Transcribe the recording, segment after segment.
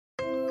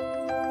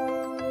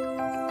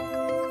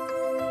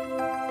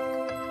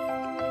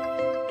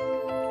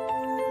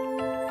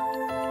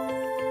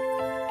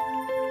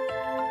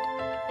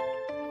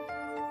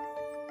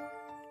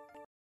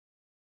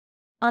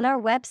On our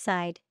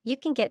website, you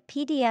can get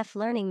PDF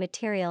learning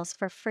materials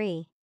for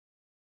free.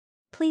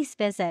 Please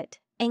visit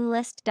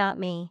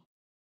englist.me.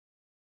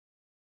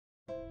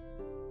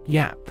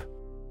 Yap.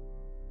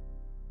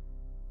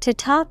 To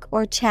talk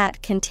or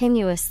chat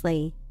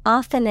continuously,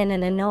 often in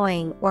an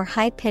annoying or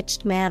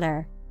high-pitched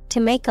manner, to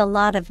make a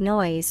lot of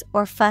noise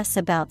or fuss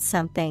about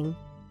something.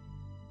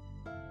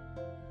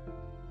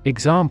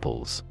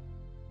 Examples: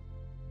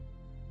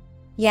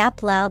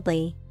 Yap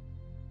loudly.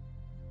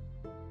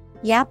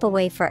 Yap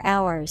away for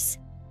hours.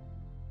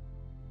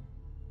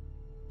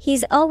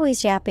 He's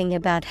always yapping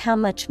about how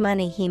much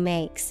money he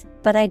makes,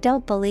 but I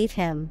don't believe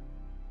him.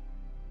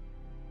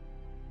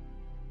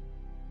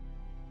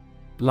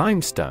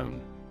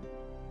 Limestone.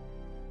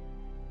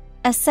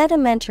 A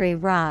sedimentary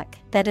rock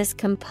that is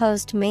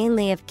composed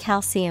mainly of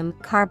calcium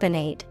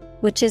carbonate,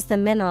 which is the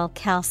mineral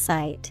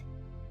calcite.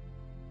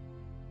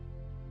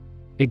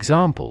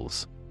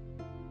 Examples: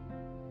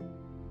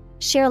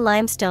 Sheer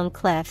limestone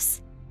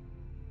cliffs.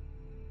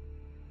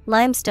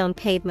 Limestone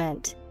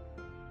pavement.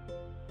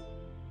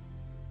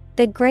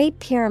 The Great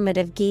Pyramid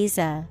of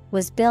Giza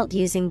was built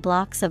using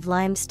blocks of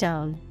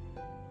limestone.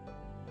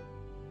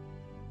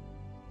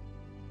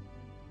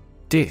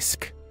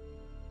 Disk.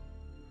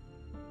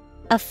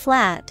 A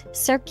flat,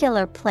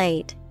 circular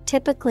plate,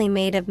 typically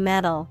made of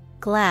metal,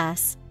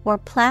 glass, or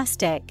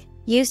plastic,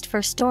 used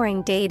for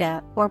storing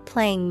data or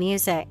playing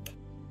music.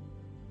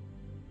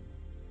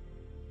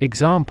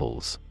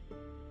 Examples: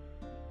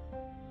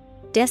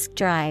 Disk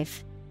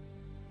drive.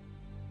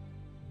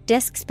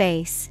 Disk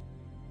space.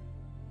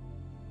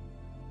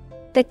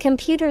 The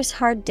computer's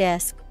hard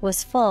disk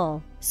was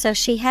full, so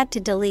she had to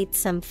delete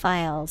some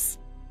files.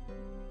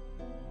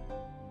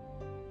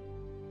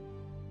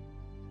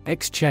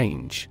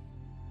 Exchange.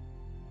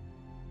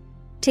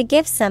 To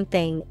give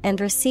something and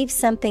receive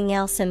something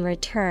else in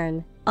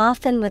return,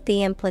 often with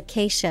the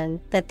implication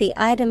that the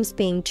items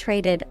being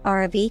traded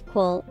are of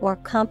equal or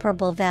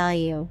comparable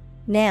value.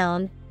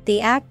 Noun,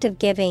 the act of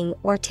giving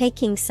or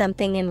taking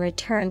something in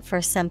return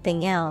for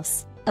something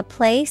else. A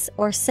place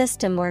or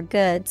system where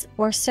goods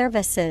or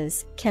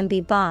services can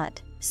be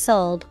bought,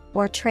 sold,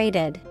 or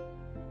traded.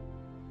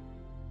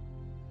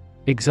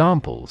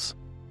 Examples: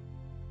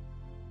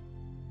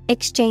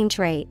 Exchange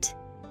rate.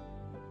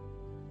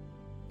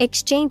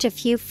 Exchange a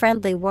few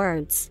friendly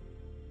words.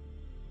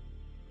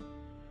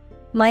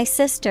 My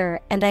sister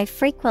and I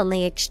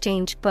frequently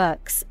exchange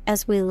books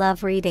as we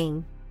love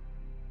reading.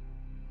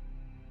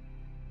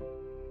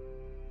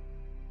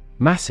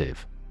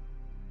 Massive.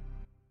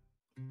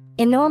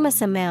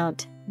 Enormous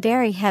amount,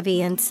 very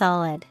heavy and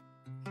solid.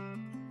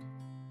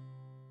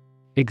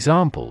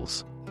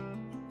 Examples: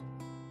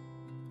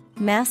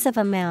 Massive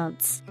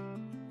amounts.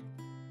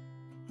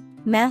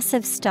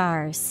 Massive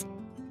stars.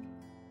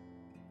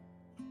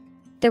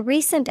 The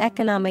recent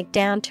economic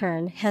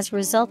downturn has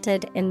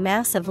resulted in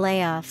massive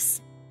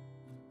layoffs.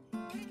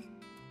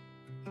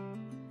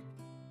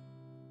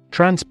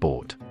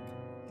 Transport.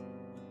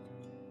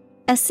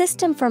 A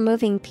system for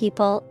moving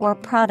people or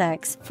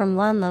products from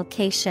one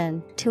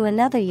location to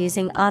another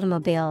using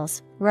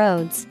automobiles,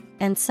 roads,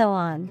 and so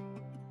on.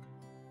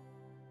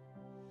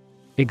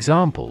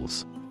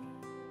 Examples: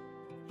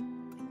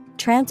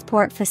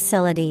 Transport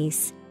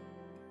facilities.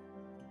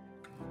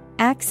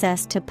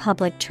 Access to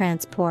public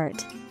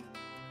transport.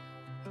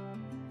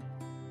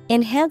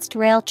 Enhanced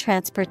rail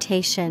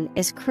transportation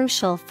is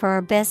crucial for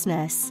our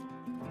business.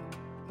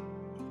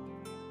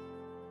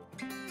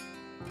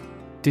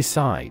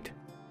 Decide.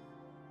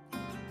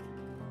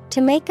 To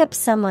make up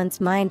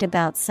someone's mind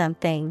about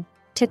something,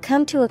 to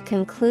come to a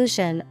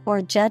conclusion or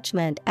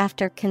judgment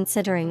after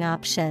considering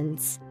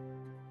options.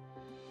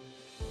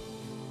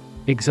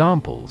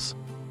 Examples: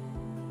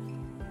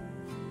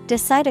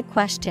 Decide a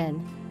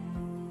question.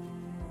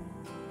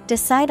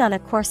 Decide on a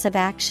course of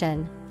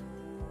action.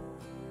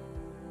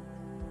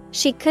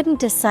 She couldn't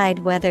decide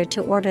whether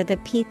to order the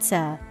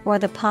pizza or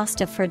the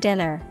pasta for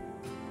dinner.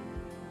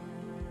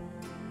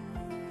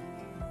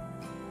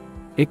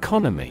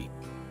 Economy.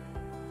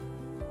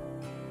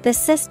 The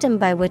system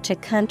by which a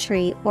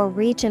country or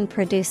region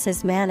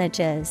produces,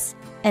 manages,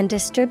 and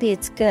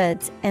distributes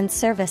goods and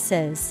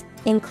services,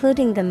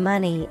 including the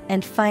money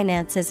and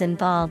finances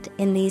involved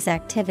in these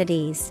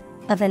activities,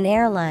 of an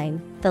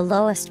airline, the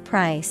lowest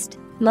priced,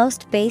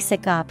 most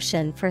basic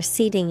option for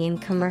seating in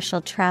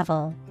commercial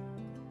travel.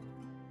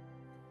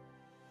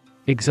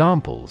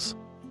 Examples: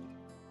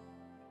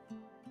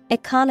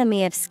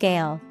 Economy of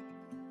scale.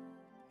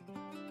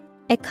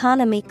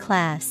 Economy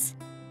class.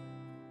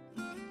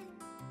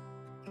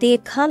 The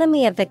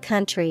economy of the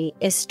country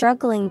is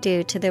struggling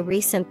due to the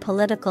recent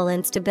political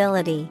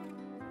instability.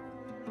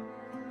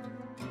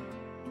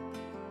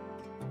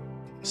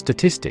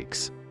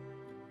 Statistics.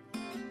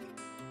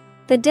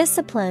 The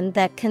discipline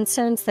that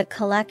concerns the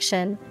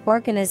collection,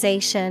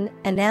 organization,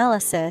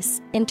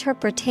 analysis,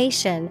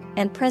 interpretation,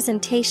 and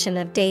presentation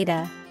of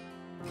data.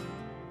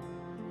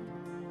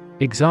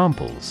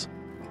 Examples: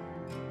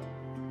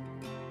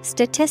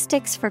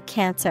 Statistics for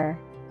cancer.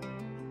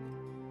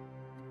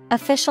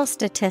 Official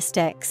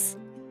statistics.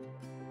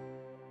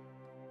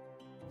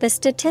 The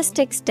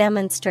statistics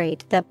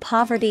demonstrate that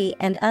poverty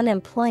and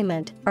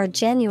unemployment are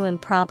genuine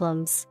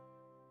problems.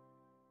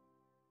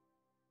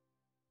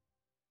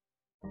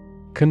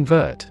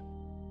 Convert.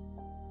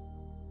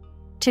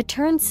 To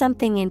turn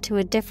something into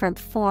a different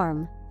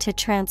form, to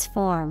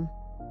transform.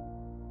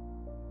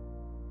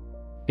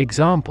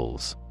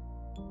 Examples: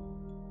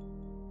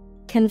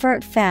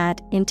 Convert fat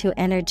into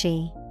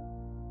energy.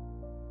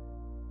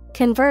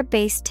 Convert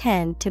base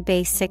 10 to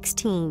base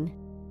 16.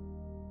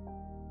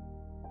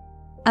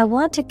 I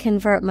want to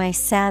convert my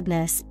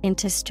sadness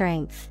into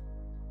strength.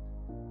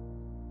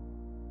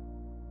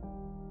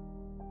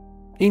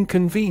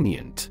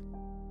 Inconvenient.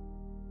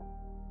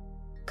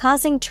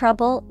 Causing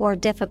trouble or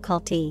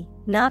difficulty,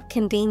 not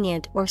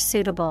convenient or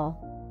suitable.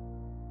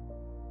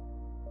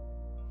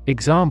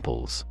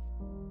 Examples: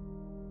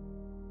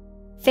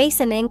 Face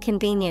an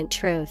inconvenient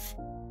truth.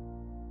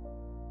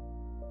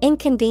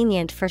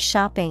 Inconvenient for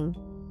shopping.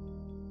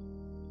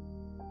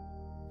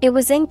 It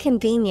was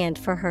inconvenient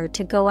for her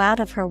to go out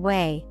of her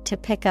way to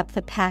pick up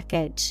the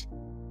package.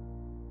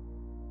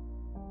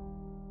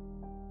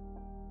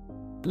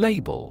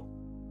 Label.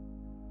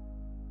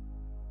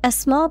 A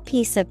small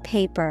piece of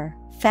paper,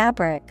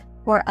 fabric,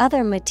 or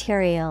other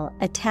material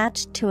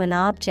attached to an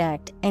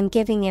object and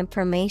giving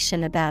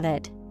information about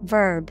it.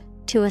 Verb,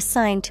 to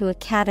assign to a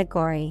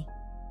category.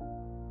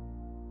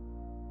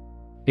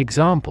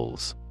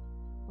 Examples: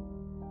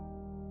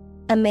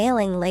 A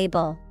mailing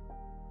label.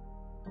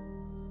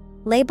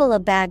 Label a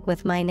bag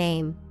with my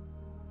name.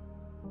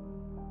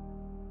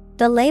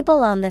 The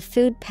label on the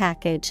food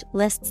package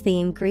lists the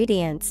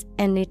ingredients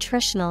and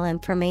nutritional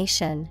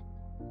information.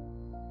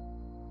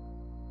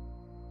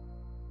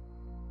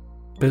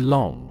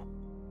 Belong.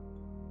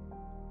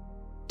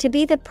 To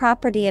be the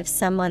property of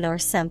someone or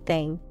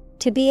something,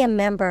 to be a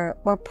member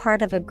or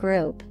part of a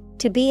group,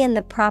 to be in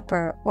the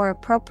proper or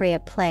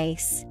appropriate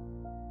place.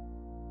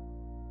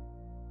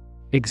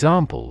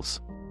 Examples: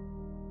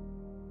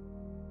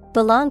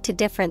 Belong to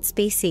different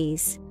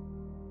species.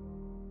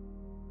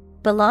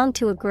 Belong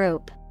to a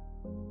group.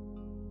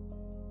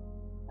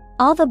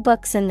 All the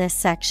books in this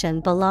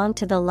section belong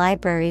to the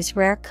library's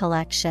rare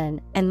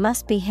collection and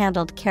must be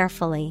handled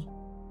carefully.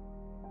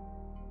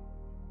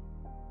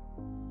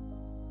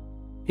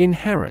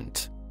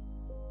 Inherent.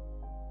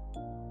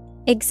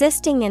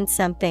 Existing in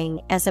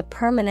something as a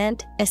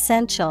permanent,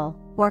 essential,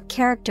 or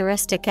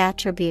characteristic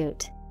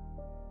attribute.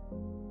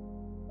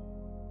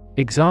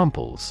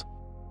 Examples: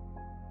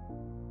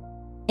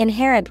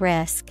 Inherent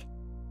risk.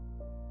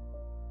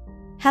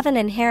 Have an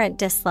inherent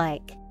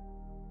dislike.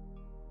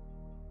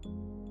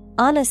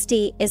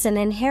 Honesty is an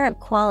inherent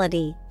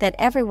quality that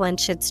everyone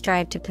should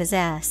strive to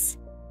possess.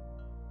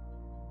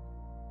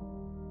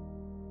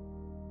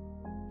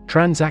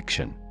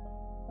 Transaction.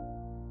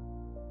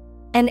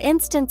 An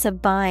instance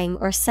of buying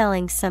or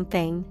selling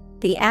something,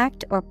 the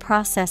act or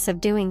process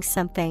of doing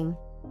something.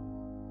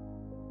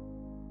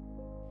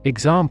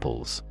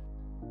 Examples: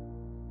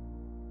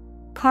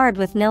 Card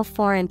with no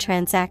foreign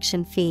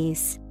transaction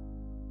fees.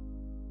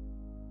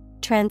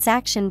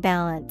 Transaction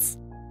balance.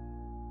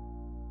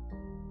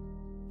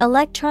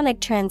 Electronic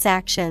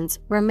transactions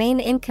remain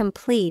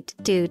incomplete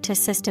due to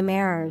system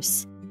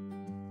errors.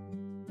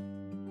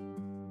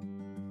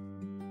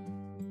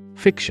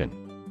 Fiction.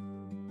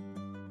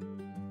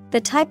 The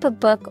type of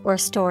book or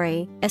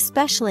story,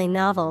 especially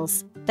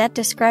novels, that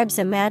describes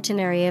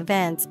imaginary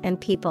events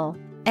and people,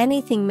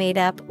 anything made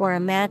up or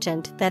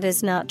imagined that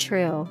is not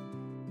true.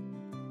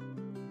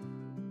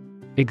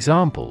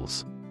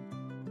 Examples: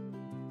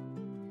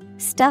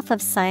 Stuff of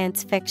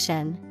science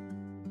fiction.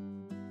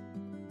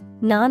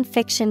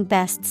 Non-fiction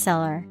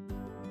bestseller.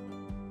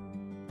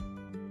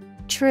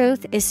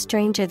 Truth is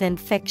stranger than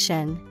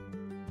fiction.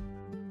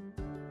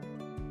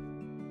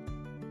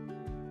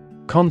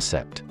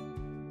 Concept.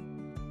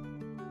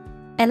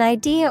 An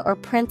idea or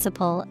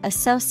principle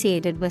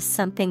associated with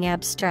something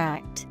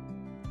abstract.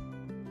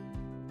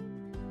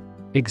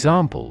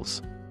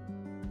 Examples: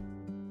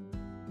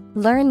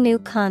 Learn new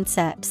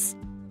concepts.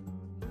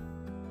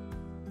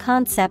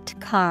 Concept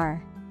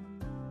car.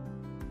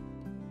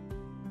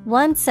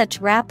 One such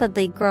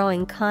rapidly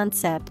growing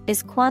concept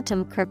is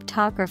quantum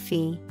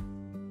cryptography.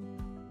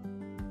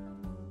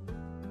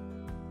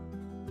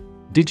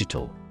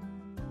 Digital.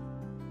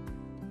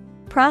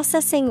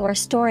 Processing or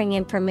storing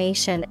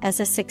information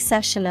as a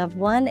succession of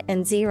 1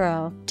 and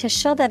 0 to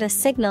show that a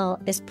signal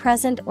is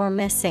present or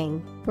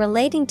missing,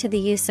 relating to the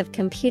use of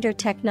computer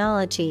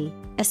technology,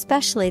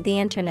 especially the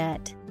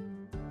Internet.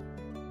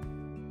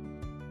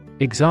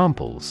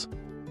 Examples: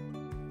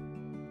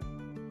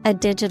 A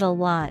digital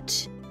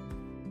watch.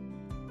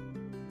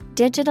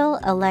 Digital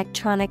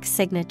electronic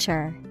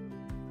signature.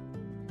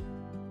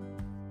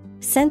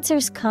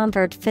 Sensors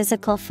convert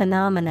physical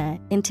phenomena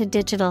into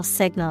digital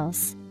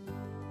signals.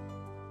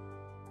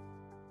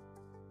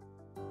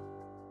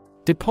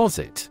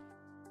 Deposit.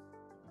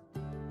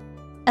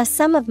 A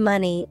sum of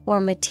money or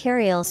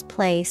materials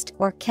placed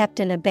or kept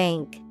in a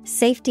bank,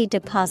 safety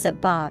deposit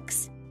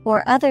box,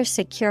 or other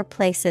secure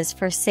places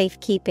for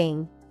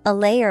safekeeping, a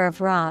layer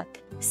of rock,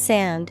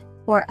 sand,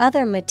 or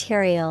other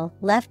material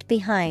left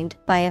behind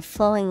by a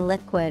flowing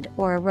liquid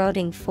or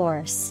eroding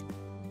force.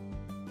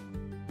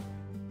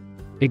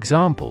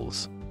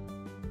 Examples: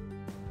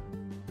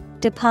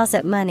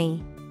 Deposit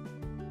money.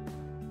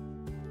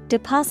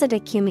 Deposit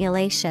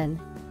accumulation.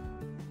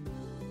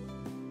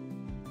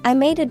 I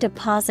made a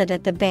deposit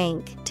at the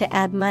bank to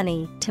add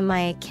money to my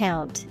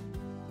account.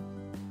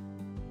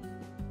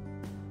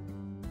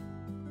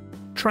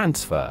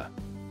 Transfer.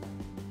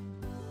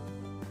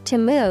 To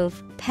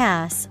move,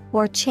 pass,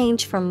 or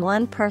change from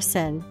one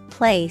person,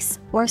 place,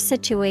 or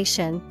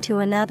situation to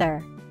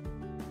another.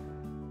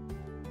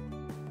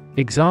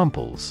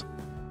 Examples: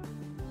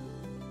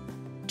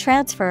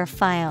 Transfer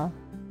file.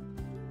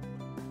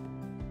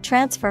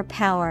 Transfer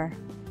power.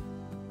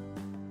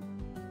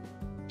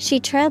 She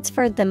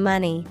transferred the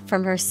money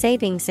from her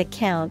savings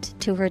account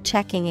to her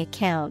checking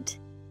account.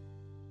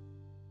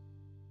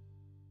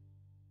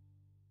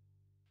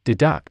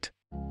 Deduct.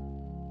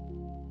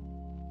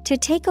 To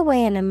take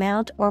away an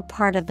amount or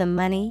part of the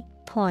money,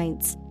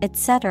 points,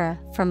 etc.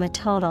 from a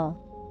total.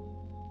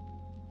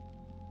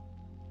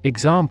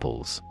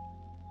 Examples: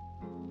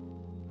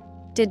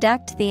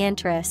 Deduct the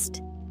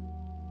interest.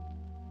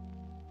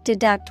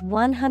 Deduct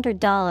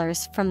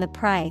 $100 from the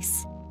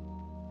price.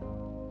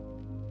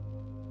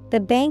 The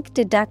bank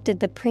deducted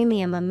the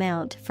premium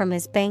amount from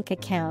his bank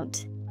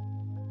account.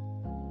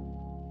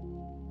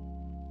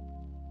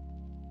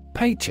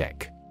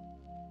 Paycheck.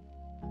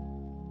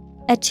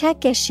 A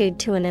check issued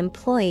to an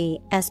employee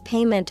as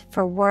payment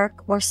for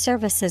work or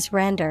services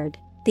rendered,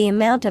 the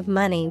amount of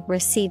money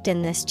received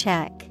in this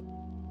check.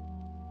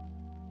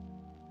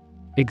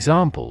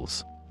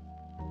 Examples: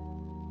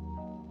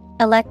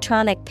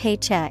 Electronic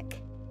paycheck.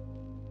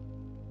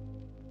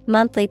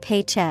 Monthly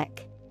paycheck.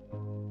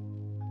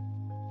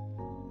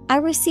 I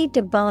received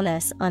a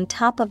bonus on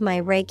top of my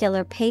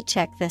regular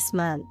paycheck this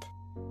month.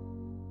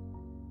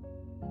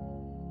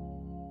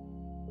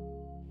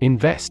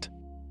 Invest.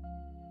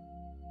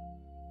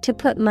 To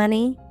put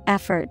money,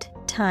 effort,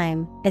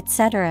 time,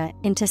 etc.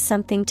 into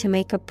something to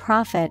make a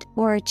profit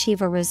or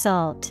achieve a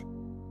result.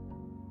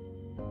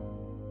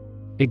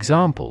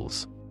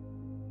 Examples: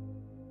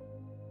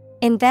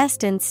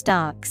 Invest in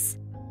stocks.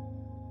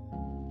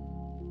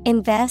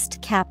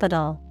 Invest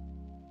capital.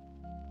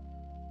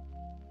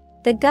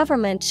 The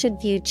government should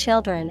view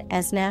children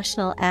as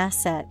national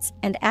assets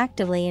and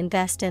actively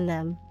invest in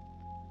them.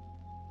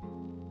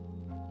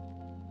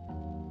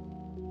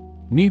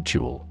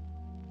 Mutual.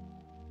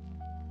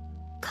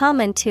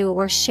 Common to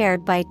or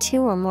shared by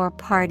two or more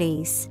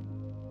parties.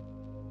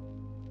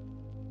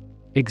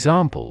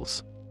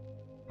 Examples: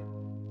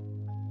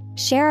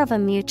 Share of a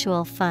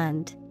mutual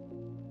fund.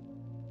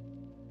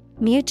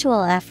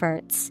 Mutual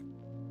efforts.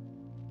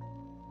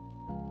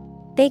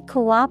 They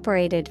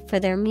cooperated for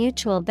their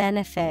mutual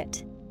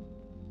benefit.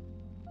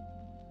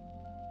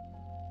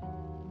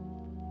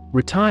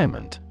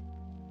 Retirement.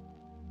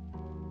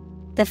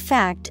 The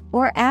fact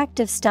or act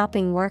of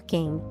stopping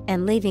working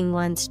and leaving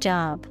one's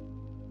job.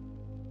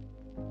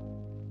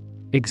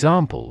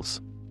 Examples: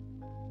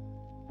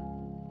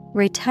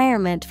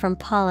 Retirement from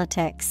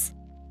politics.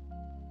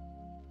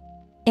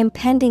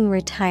 Impending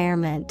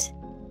retirement.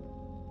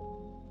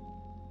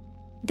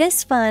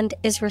 This fund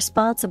is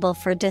responsible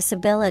for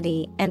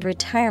disability and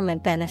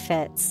retirement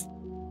benefits.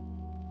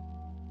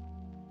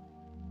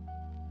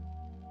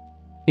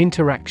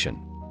 Interaction.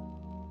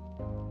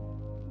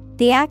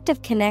 The act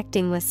of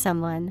connecting with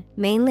someone,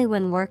 mainly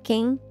when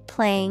working,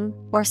 playing,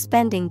 or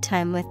spending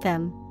time with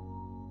them.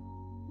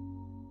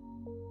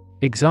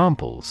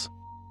 Examples: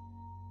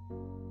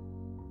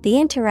 The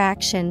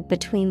interaction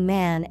between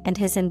man and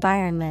his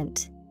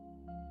environment.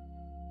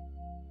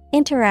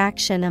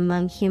 Interaction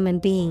among human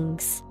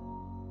beings.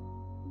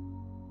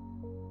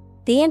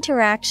 The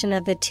interaction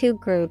of the two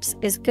groups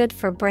is good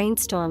for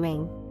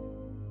brainstorming.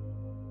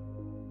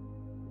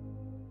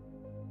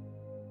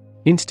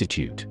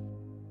 Institute.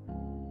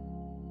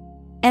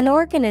 An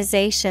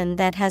organization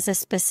that has a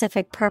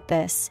specific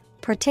purpose,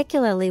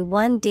 particularly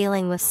one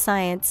dealing with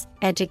science,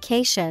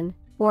 education,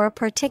 or a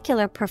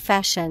particular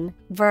profession.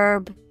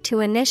 Verb, to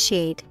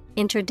initiate,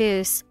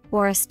 introduce,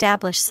 or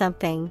establish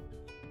something.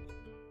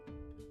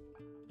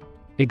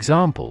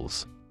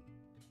 Examples: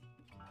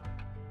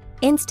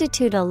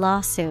 Institute a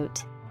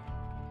lawsuit.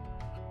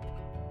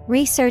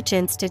 Research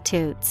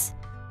institutes.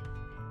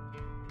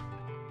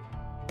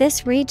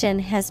 This region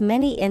has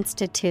many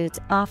institutes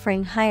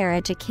offering higher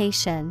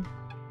education.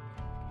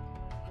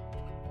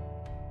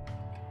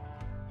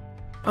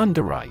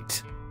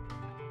 Underwrite.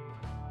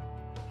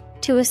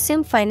 To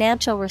assume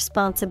financial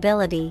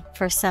responsibility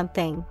for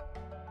something.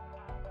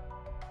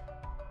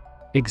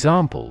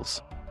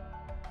 Examples: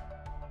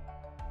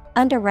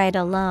 Underwrite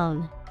a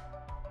loan.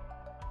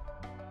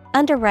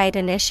 Underwrite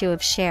an issue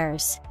of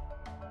shares.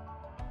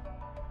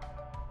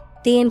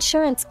 The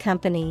insurance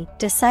company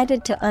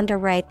decided to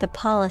underwrite the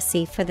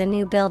policy for the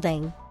new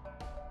building.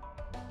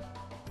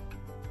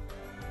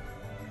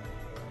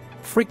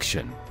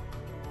 Friction.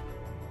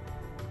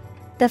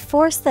 The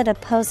force that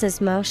opposes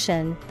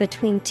motion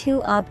between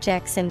two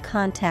objects in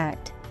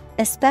contact,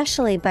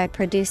 especially by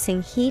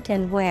producing heat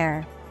and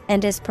wear,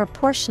 and is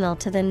proportional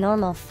to the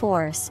normal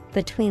force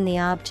between the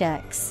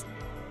objects.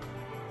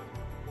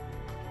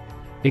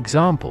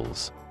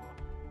 Examples: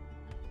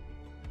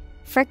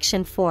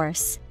 friction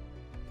force,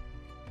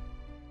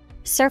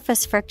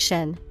 surface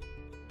friction.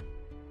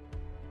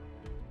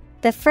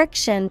 The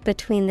friction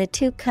between the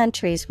two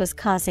countries was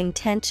causing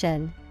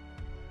tension.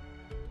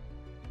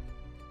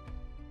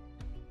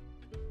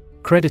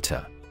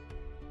 Creditor: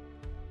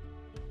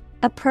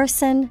 a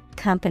person,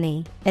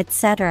 company,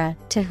 etc.,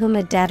 to whom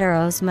a debtor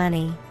owes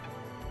money.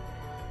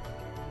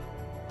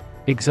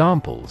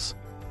 Examples: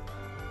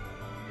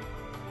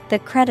 the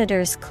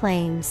creditor's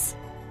claims.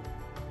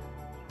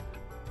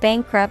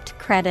 Bankrupt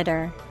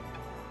creditor.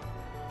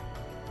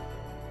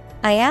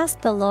 I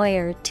asked the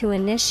lawyer to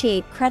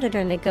initiate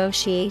creditor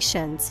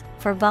negotiations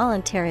for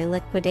voluntary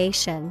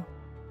liquidation.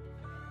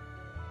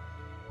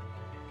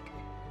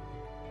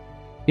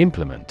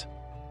 Implement: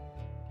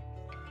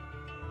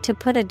 to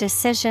put a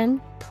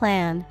decision,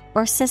 plan,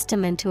 or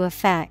system into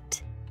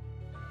effect.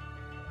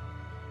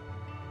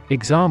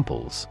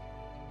 Examples: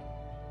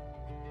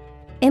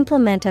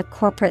 implement a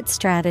corporate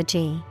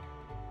strategy.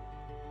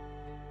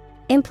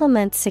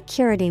 Implement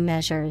security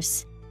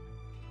measures.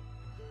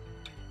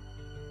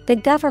 The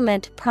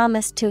government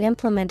promised to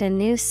implement a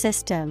new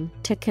system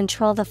to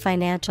control the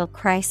financial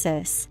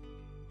crisis.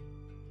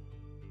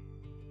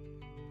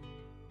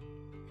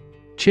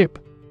 Chip: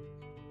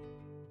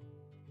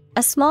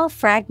 a small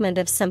fragment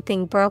of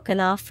something broken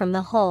off from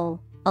the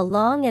whole, a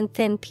long and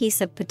thin piece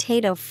of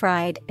potato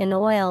fried in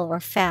oil or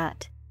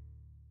fat.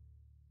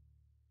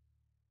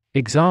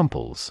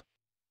 Examples: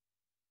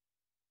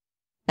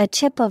 a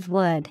chip of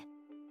wood.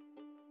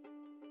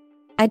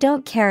 I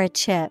don't care a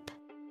chip.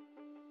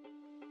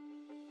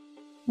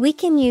 We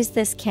can use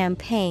this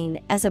campaign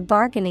as a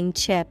bargaining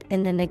chip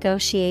in the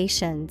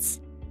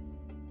negotiations.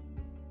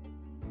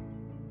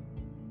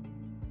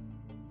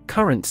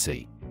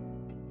 Currency: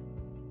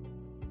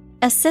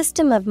 a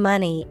system of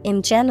money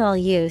in general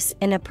use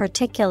in a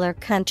particular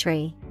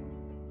country.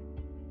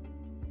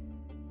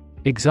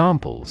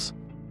 Examples: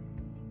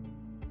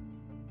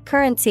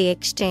 currency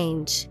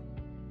exchange.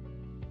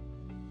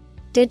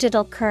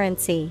 Digital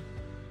currency.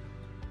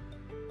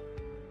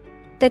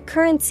 The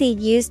currency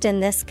used in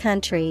this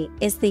country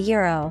is the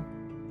euro.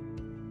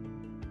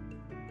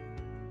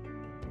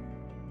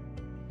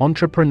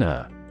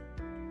 Entrepreneur: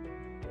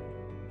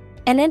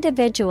 an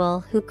individual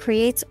who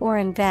creates or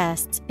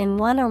invests in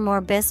one or more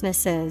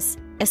businesses,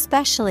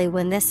 especially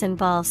when this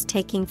involves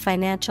taking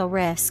financial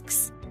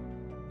risks.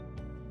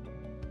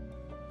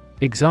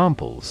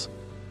 Examples: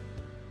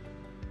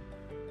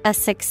 a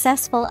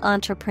successful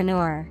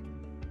entrepreneur.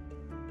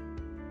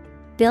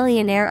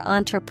 Billionaire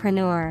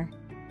entrepreneur.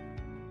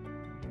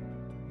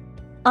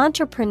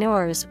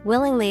 Entrepreneurs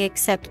willingly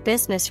accept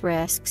business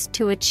risks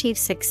to achieve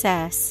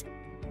success.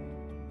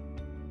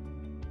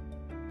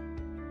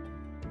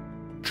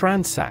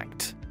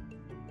 Transact: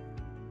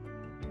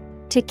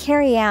 to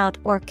carry out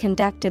or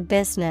conduct a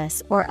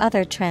business or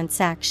other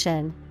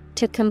transaction,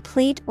 to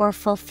complete or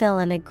fulfill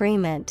an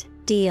agreement,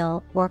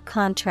 deal, or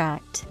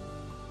contract.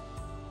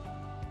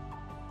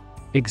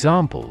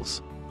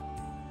 Examples: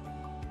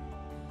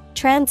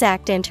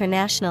 transact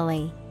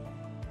internationally.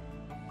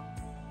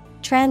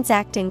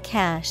 Transact in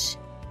cash.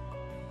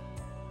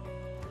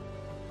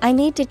 I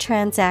need to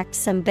transact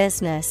some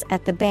business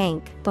at the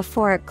bank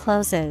before it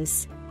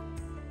closes.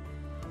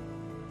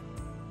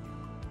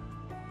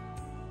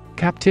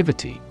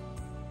 Captivity: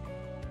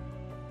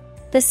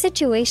 the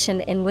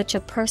situation in which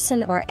a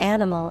person or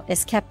animal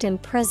is kept in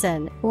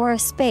prison or a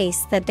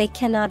space that they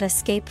cannot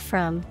escape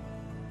from.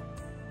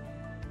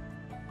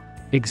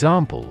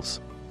 Examples: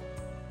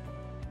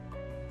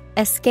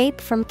 escape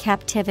from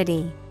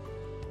captivity.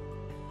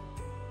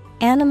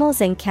 Animals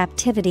in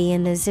captivity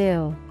in the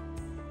zoo.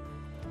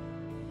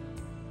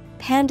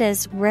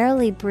 Pandas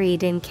rarely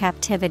breed in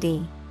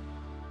captivity.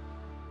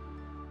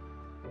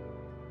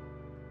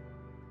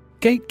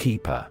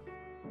 Gatekeeper: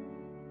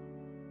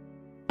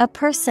 a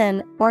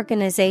person,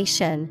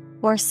 organization,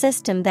 or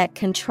system that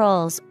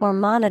controls or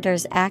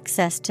monitors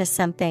access to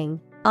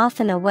something,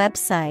 often a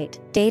website,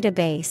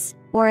 database,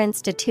 or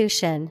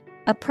institution.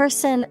 A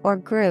person or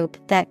group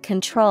that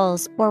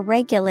controls or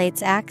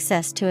regulates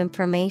access to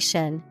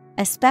information,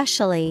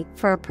 especially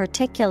for a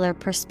particular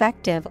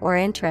perspective or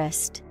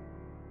interest.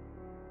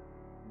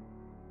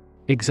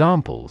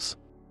 Examples: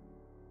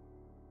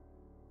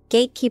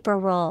 gatekeeper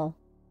role.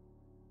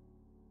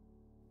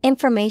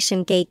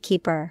 Information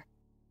gatekeeper.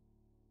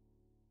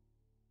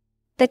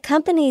 The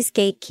company's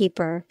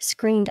gatekeeper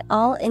screened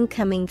all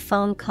incoming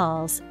phone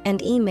calls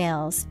and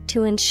emails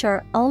to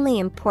ensure only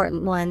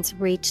important ones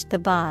reached the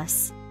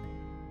boss.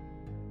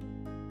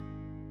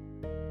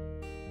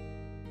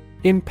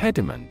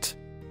 Impediment: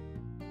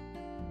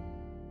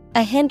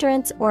 a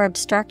hindrance or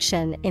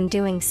obstruction in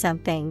doing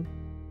something.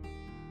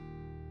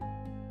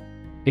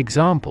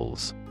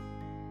 Examples: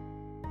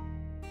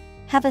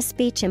 have a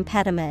speech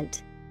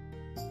impediment.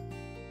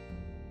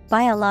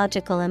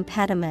 Biological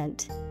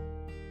impediment.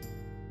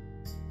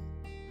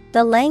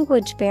 The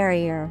language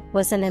barrier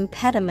was an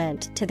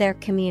impediment to their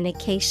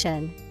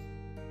communication.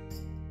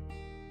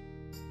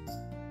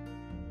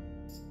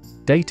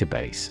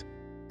 Database.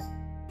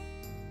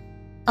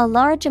 A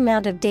large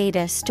amount of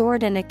data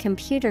stored in a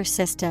computer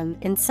system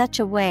in such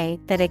a way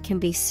that it can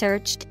be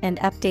searched and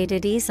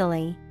updated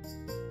easily.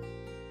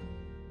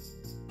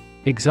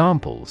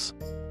 Examples: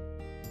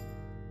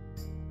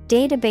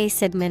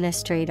 Database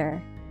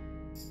administrator,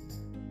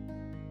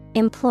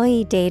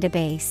 employee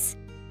database.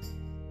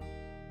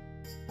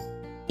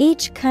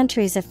 Each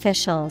country's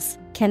officials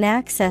can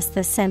access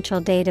the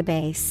central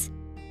database.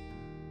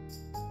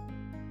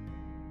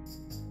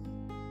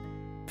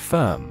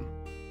 Firm.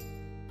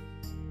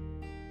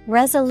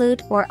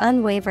 Resolute or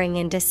unwavering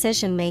in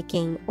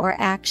decision-making or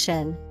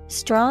action,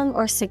 strong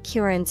or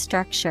secure in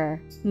structure,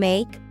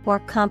 make or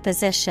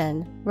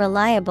composition,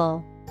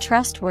 reliable,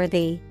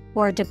 trustworthy,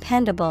 or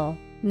dependable.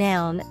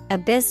 Noun, a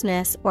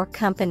business or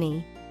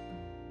company.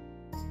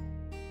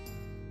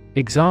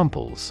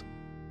 Examples: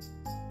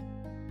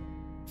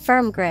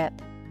 Firm grip,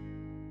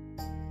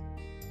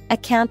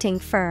 accounting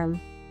firm.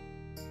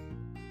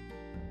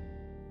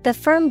 The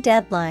firm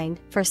deadline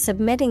for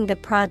submitting the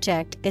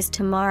project is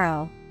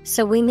tomorrow,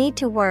 so we need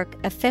to work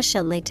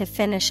efficiently to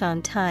finish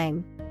on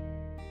time.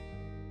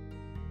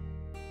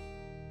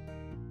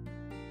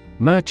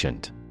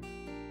 Merchant.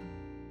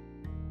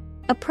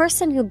 A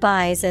person who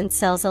buys and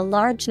sells a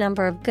large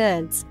number of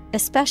goods,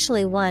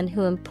 especially one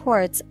who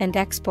imports and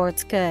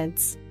exports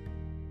goods.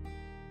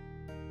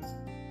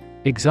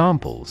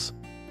 Examples: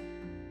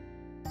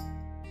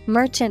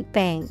 Merchant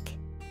bank,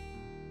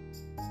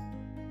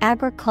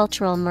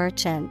 agricultural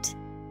merchant.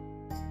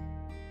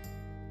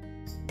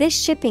 This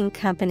shipping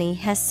company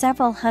has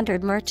several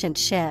hundred merchant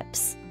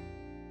ships.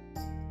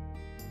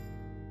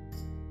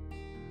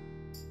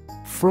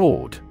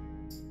 Fraud.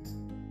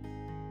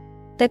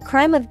 The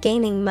crime of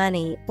gaining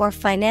money or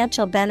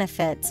financial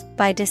benefits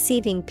by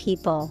deceiving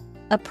people,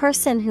 a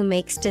person who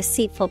makes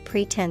deceitful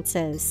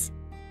pretenses.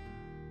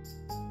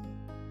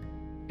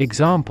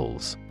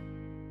 Examples: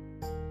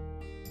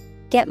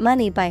 Get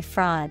money by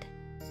fraud.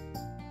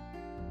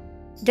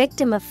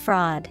 Victim of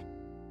fraud.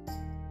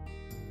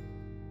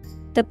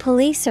 The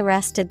police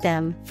arrested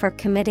them for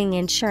committing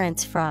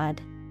insurance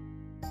fraud.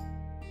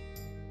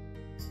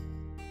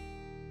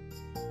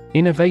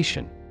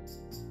 Innovation.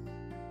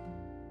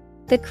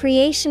 The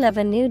creation of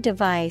a new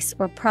device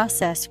or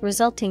process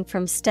resulting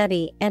from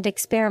study and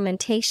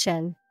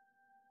experimentation.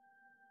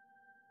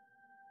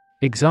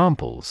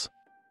 Examples: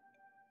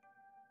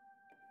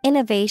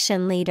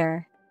 Innovation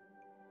leader.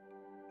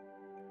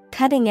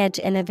 Cutting-edge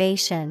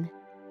innovation.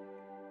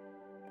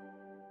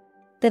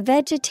 The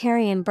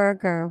vegetarian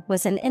burger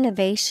was an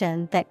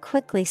innovation that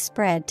quickly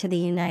spread to the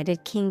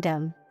United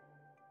Kingdom.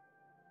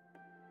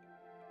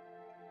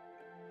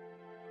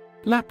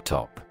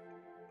 Laptop.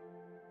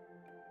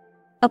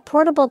 A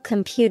portable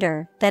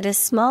computer that is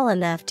small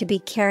enough to be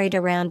carried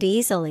around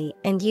easily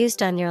and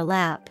used on your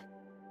lap.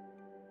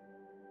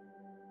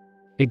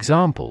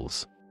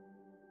 Examples: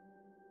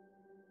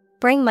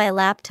 Bring my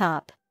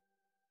laptop.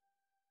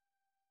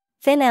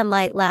 Thin and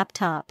light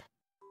laptop.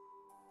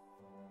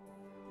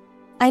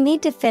 I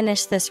need to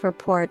finish this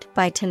report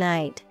by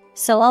tonight,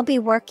 so I'll be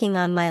working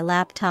on my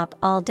laptop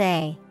all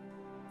day.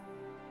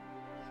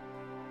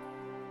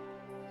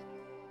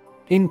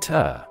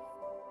 Inter.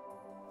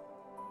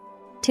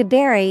 To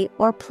bury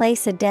or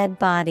place a dead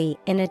body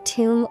in a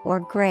tomb or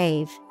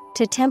grave,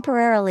 to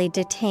temporarily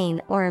detain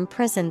or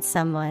imprison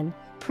someone.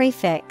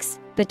 Prefix,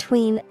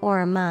 between or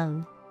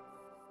among.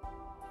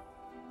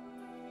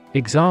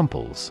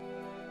 Examples: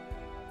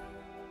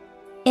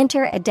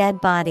 Inter a dead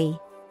body.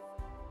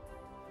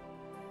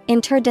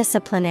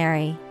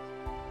 Interdisciplinary.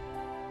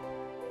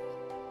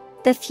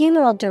 The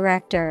funeral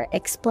director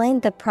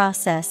explained the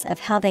process of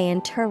how they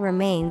inter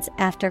remains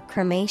after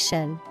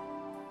cremation.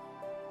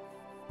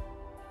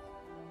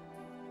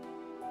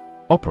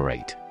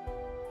 Operate.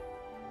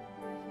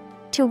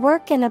 To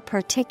work in a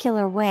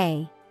particular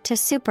way, to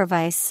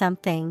supervise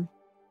something.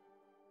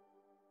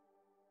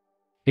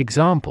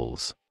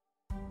 Examples: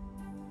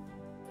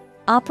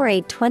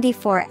 Operate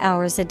 24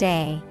 hours a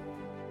day.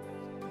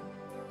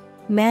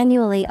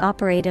 Manually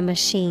operate a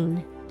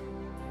machine.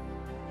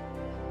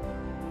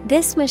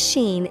 This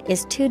machine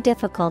is too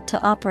difficult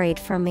to operate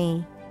for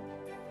me.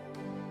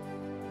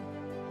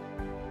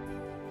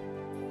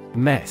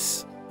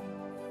 Mess.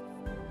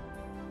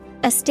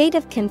 A state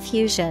of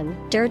confusion,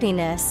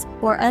 dirtiness,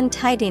 or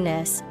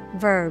untidiness.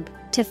 Verb,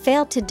 to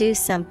fail to do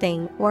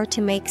something or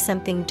to make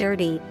something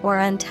dirty or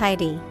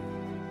untidy.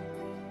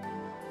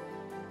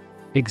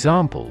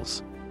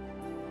 Examples: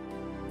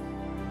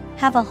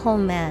 Have a whole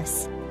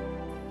mess.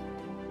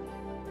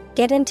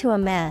 Get into a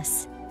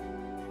mess.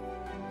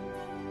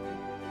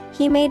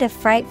 He made a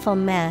frightful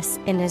mess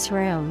in his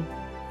room.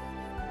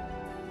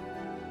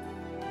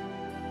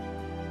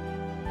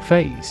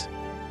 Phase.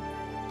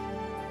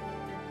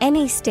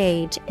 Any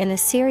stage in a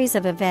series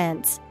of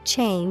events,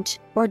 change,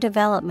 or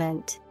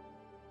development.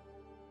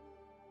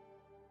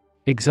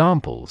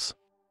 Examples: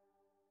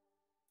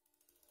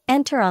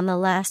 Enter on the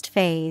last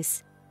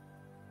phase.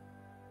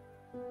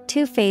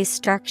 Two-phase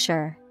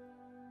structure.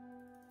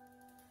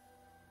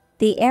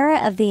 The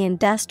era of the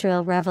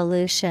Industrial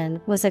Revolution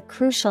was a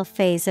crucial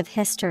phase of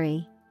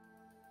history.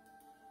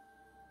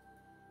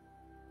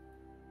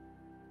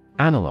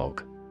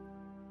 Analog.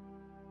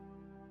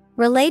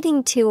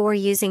 Relating to or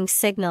using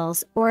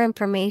signals or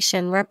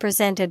information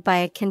represented by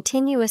a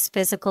continuous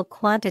physical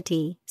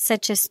quantity,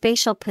 such as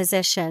spatial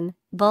position,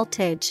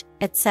 voltage,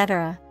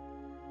 etc.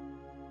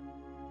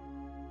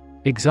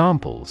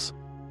 Examples: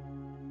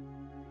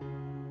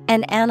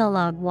 An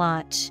analog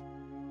watch.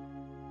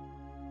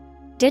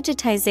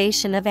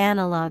 Digitization of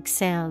analog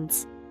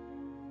sounds.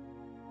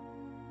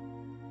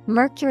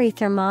 Mercury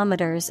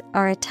thermometers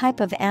are a type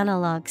of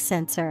analog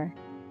sensor.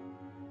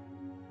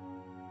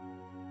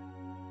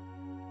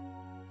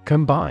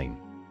 Combine.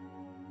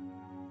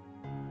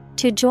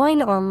 To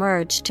join or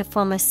merge to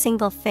form a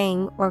single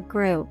thing or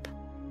group.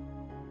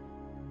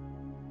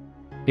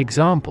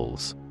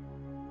 Examples: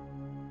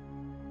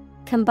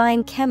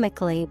 Combine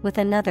chemically with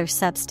another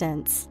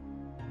substance.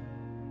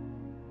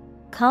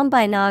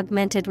 Combine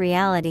augmented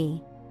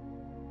reality.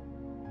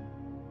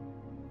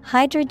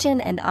 Hydrogen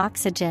and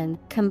oxygen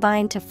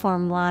combine to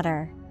form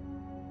water.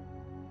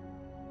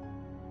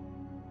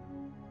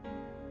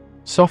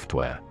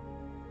 Software.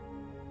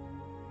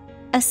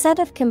 A set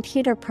of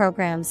computer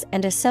programs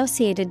and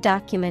associated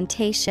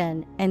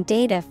documentation and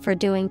data for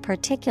doing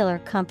particular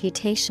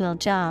computational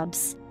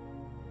jobs.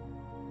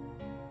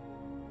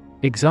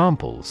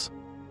 Examples: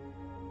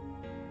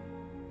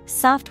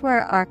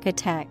 Software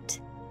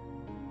architect.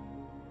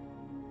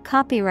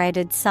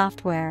 Copyrighted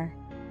software.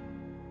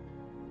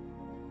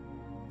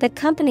 The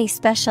company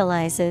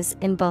specializes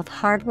in both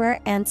hardware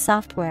and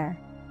software.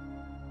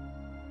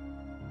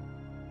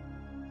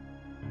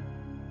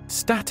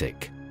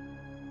 Static.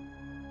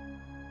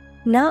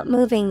 Not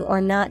moving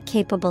or not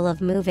capable of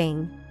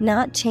moving,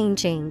 not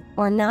changing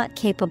or not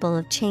capable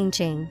of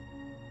changing.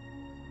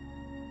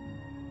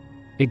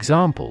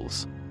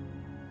 Examples: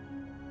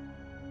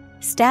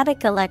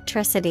 Static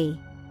electricity.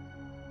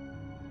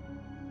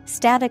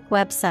 Static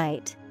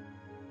website.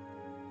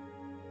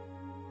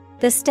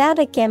 The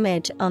static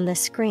image on the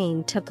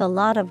screen took a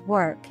lot of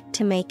work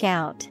to make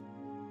out.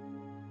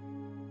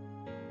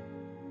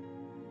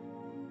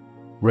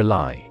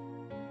 Rely.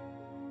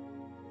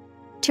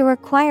 To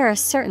require a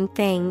certain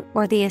thing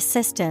or the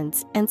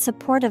assistance and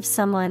support of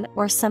someone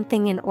or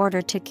something in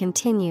order to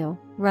continue,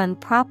 run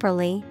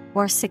properly,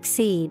 or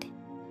succeed.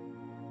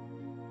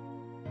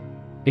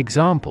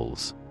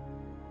 Examples: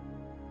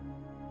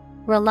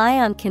 Rely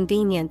on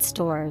convenience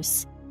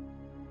stores.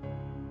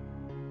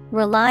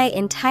 Rely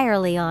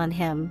entirely on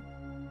him.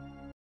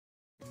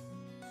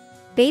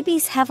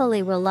 Babies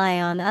heavily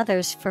rely on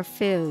others for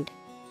food.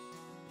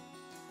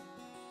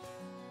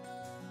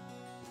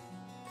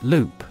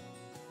 Loop.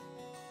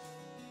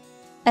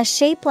 A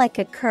shape like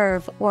a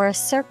curve or a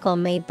circle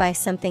made by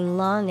something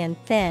long and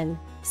thin,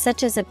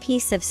 such as a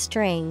piece of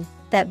string,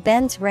 that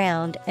bends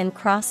round and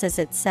crosses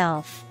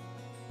itself.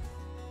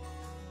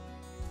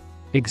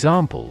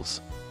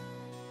 Examples: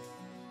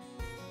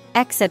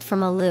 Exit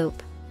from a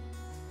loop.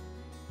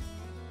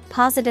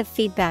 Positive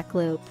feedback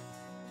loop.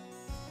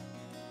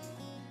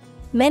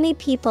 Many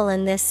people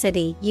in this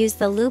city use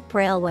the loop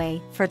railway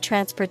for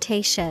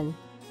transportation.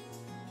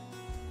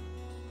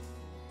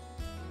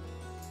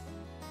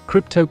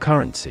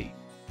 Cryptocurrency.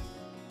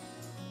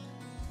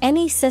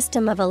 Any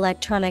system of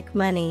electronic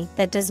money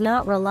that does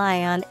not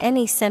rely on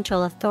any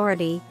central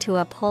authority to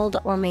uphold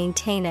or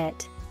maintain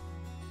it.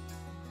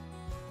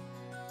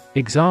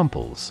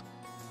 Examples: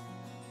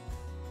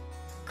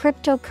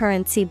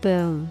 Cryptocurrency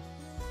boom.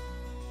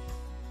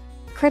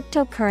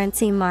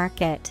 Cryptocurrency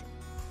market.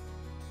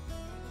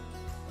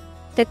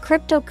 The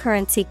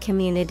cryptocurrency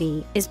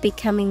community is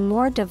becoming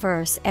more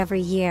diverse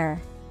every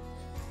year.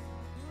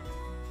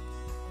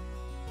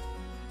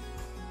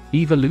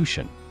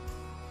 Evolution.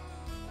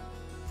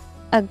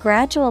 A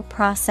gradual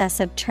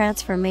process of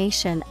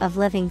transformation of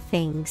living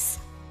things.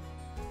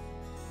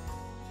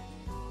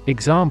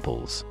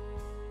 Examples: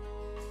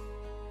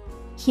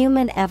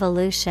 Human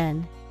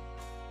evolution.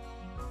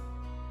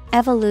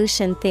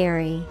 Evolution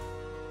theory.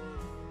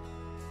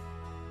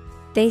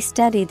 They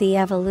study the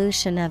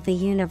evolution of the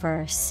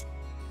universe.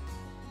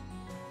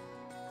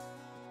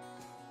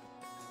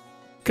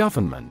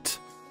 Government.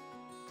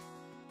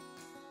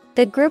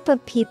 The group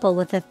of people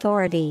with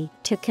authority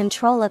to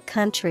control a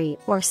country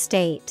or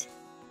state.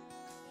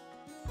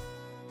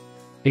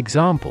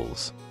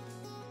 Examples: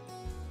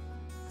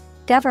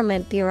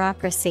 Government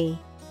bureaucracy.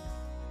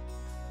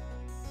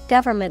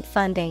 Government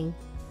funding.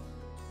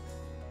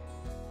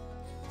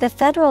 The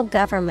federal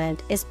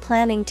government is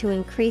planning to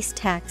increase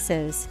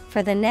taxes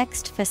for the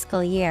next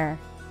fiscal year.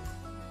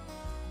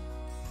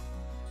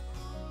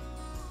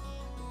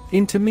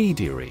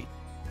 Intermediary.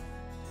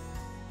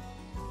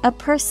 A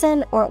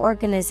person or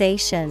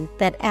organization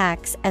that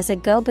acts as a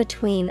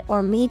go-between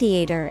or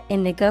mediator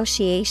in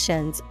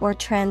negotiations or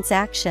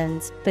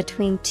transactions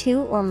between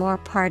two or more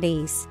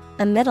parties,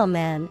 a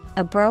middleman,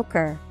 a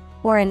broker,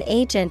 or an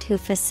agent who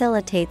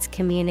facilitates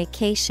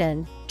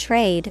communication,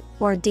 trade,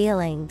 or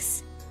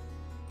dealings.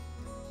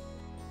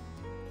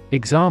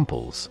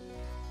 Examples: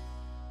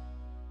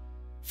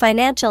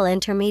 financial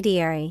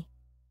intermediary,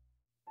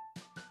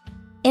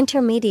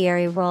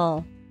 intermediary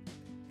role.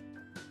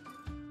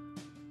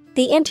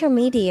 The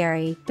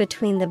intermediary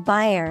between the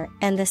buyer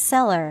and the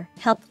seller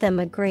helped them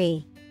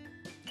agree.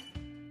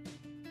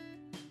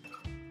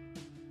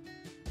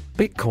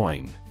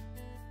 Bitcoin.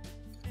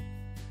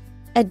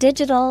 A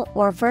digital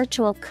or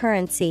virtual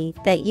currency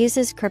that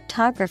uses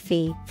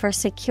cryptography for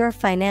secure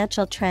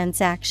financial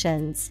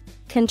transactions,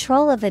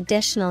 control of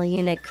additional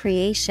unit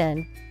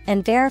creation,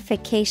 and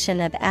verification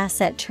of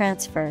asset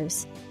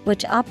transfers,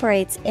 which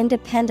operates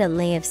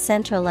independently of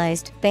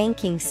centralized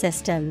banking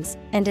systems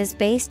and is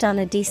based on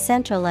a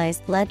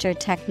decentralized ledger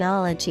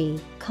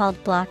technology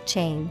called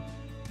blockchain.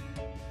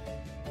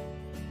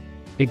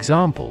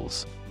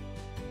 Examples: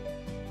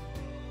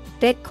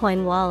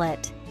 Bitcoin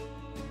wallet,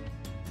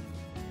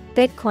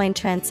 Bitcoin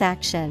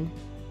transaction.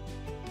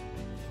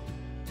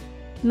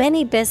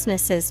 Many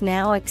businesses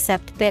now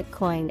accept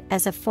Bitcoin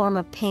as a form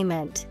of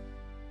payment.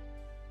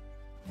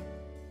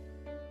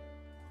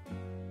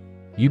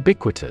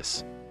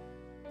 Ubiquitous.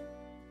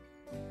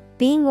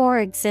 Being or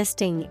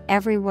existing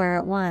everywhere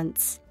at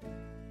once.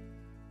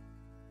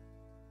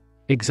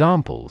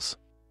 Examples: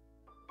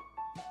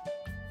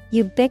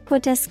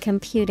 Ubiquitous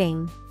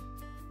computing,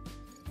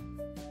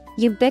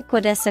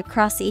 ubiquitous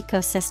across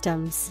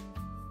ecosystems.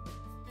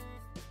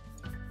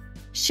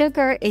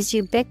 Sugar is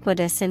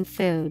ubiquitous in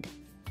food.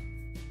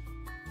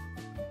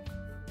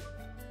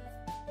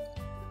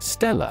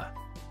 Stellar.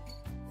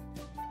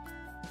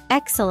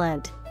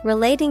 Excellent,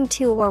 relating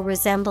to or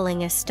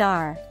resembling a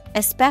star,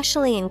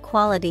 especially in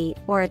quality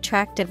or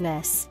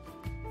attractiveness.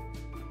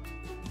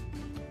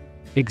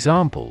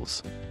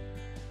 Examples: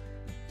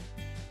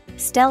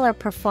 Stellar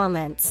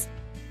performance,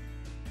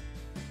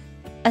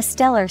 a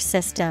stellar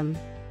system.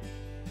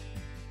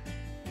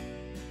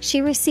 She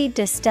received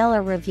a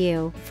stellar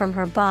review from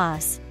her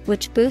boss,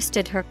 which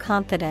boosted her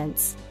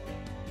confidence.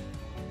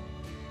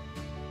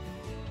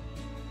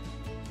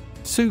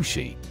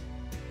 Sushi.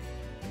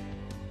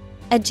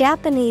 A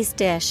Japanese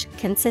dish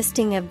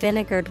consisting of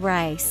vinegared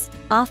rice,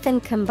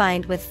 often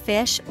combined with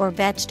fish or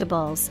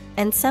vegetables,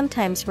 and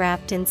sometimes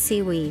wrapped in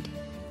seaweed.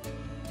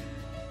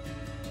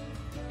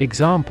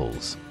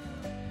 Examples: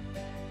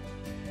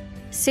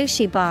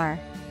 Sushi bar,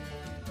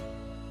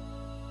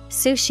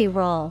 sushi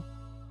roll.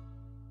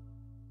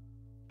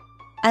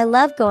 I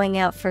love going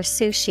out for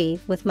sushi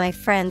with my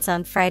friends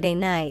on Friday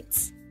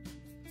nights.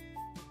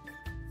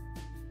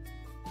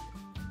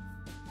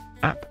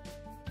 App.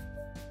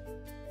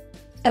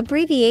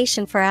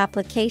 Abbreviation for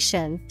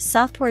application,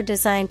 software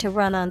designed to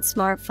run on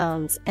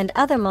smartphones and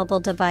other mobile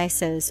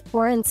devices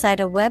or inside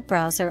a web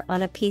browser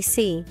on a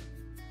PC.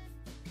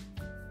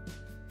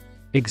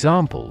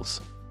 Examples: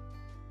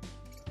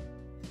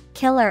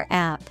 Killer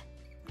app.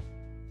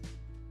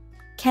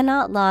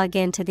 Cannot log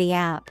into the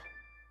app.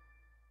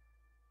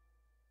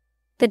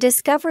 The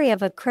discovery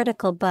of a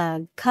critical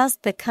bug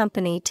caused the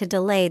company to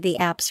delay the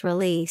app's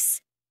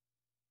release.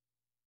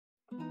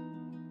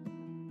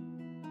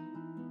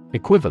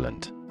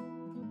 Equivalent.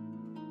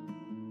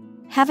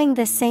 Having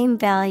the same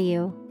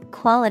value,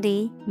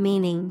 quality,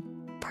 meaning,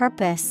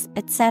 purpose,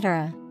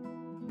 etc.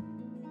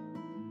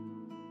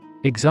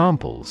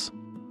 Examples: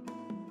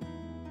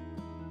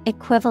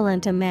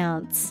 Equivalent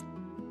amounts.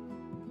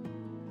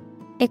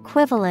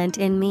 Equivalent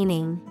in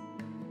meaning.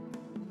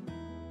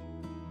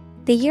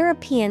 The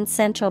European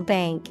Central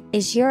Bank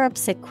is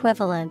Europe's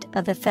equivalent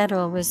of the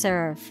Federal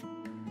Reserve.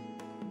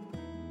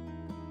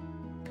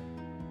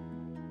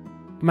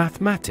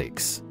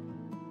 Mathematics.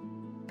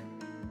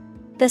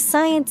 The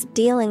science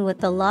dealing with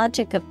the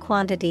logic of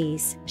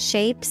quantities,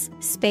 shapes,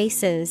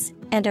 spaces,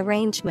 and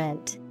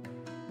arrangement.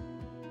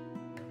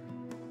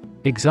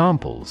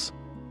 Examples: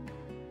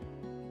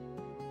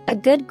 A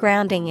good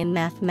grounding in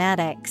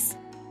mathematics.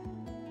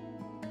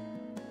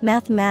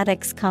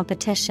 Mathematics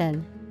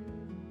competition.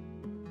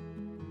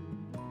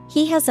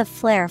 He has a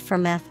flair for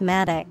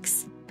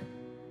mathematics.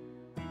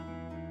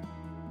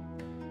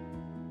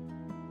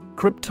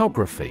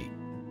 Cryptography.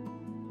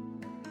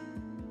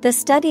 The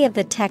study of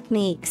the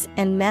techniques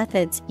and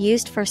methods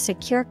used for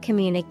secure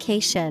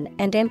communication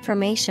and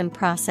information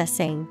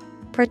processing,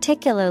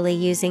 particularly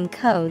using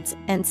codes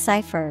and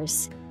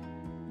ciphers.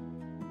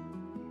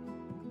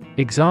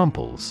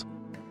 Examples: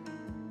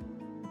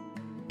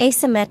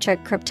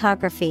 Asymmetric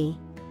cryptography.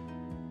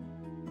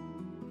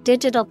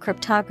 Digital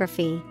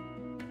cryptography.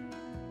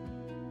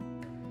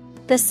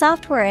 The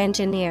software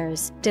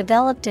engineers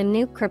developed a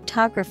new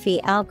cryptography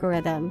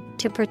algorithm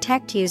to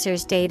protect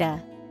users'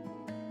 data.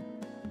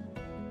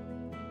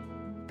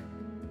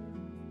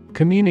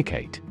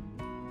 Communicate.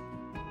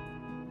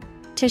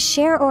 To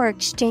share or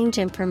exchange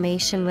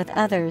information with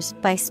others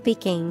by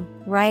speaking,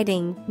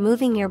 writing,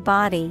 moving your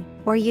body,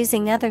 or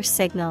using other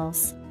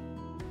signals.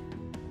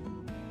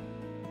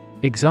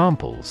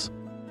 Examples: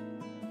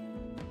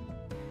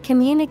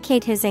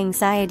 Communicate his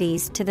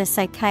anxieties to the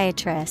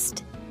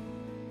psychiatrist.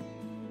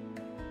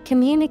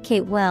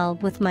 Communicate well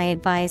with my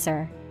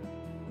advisor.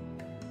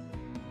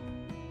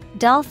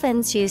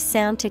 Dolphins use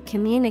sound to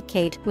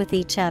communicate with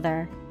each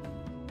other.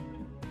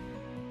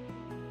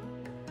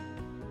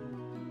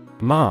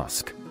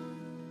 Mask.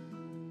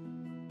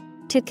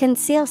 To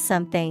conceal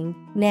something,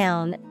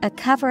 noun, a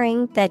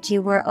covering that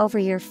you wear over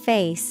your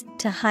face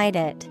to hide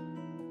it.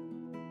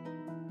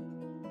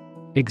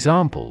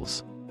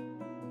 Examples: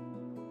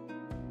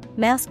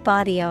 Mask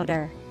body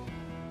odor.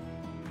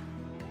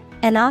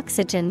 An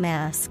oxygen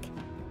mask.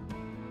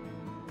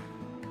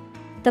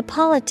 The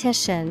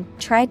politician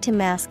tried to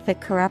mask the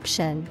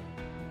corruption.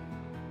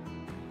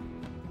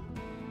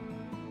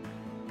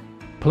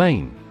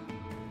 Plain.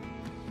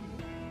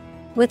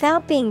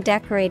 Without being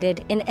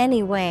decorated in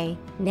any way,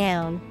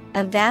 noun,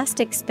 a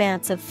vast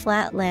expanse of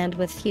flat land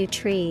with few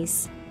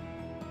trees.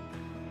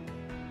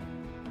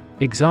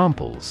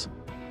 Examples: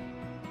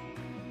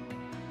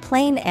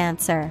 Plain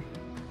answer.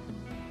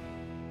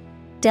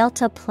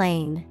 Delta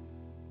plain.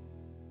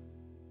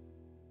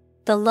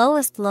 The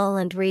lowest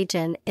lowland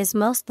region is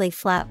mostly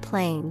flat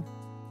plain.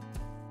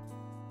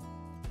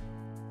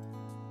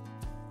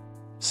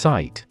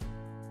 Sight.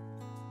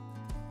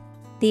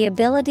 The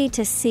ability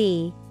to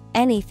see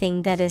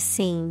anything that is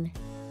seen.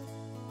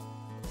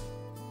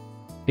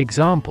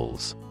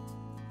 Examples: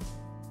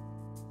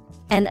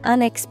 An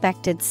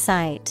unexpected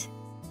sight.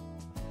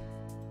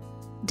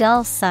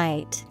 Dull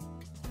sight.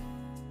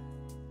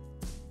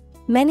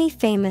 Many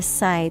famous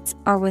sites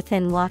are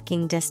within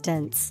walking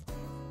distance.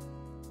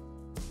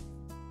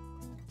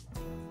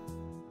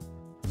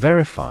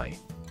 Verify.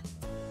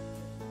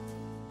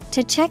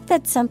 To check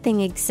that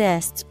something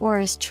exists or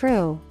is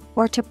true,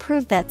 or to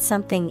prove that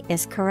something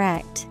is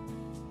correct.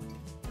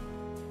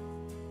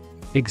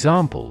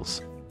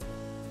 Examples: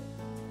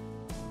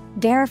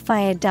 Verify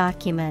a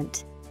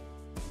document.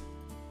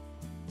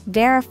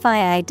 Verify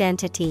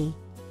identity.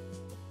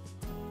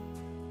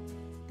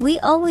 We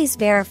always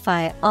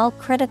verify all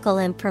critical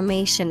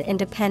information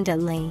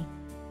independently.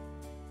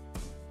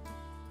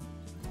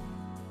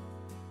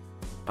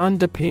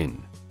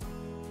 Underpin.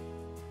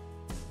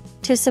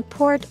 To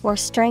support or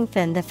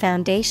strengthen the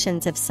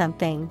foundations of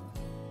something.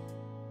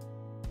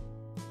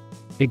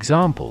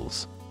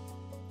 Examples: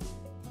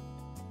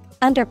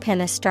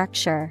 Underpin a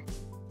structure.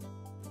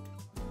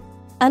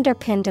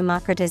 Underpin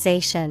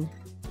democratization.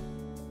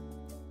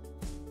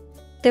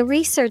 The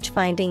research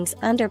findings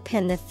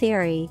underpin the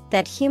theory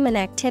that human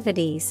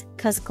activities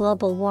cause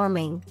global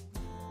warming.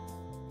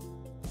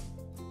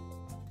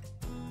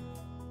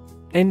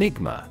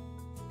 Enigma.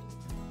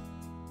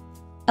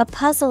 A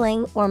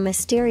puzzling or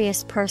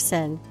mysterious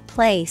person,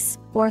 place,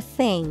 or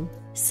thing,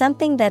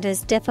 something that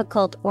is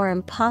difficult or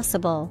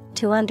impossible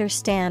to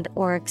understand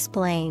or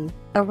explain,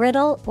 a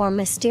riddle or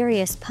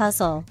mysterious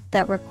puzzle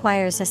that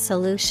requires a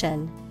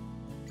solution.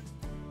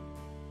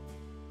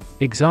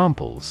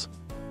 Examples: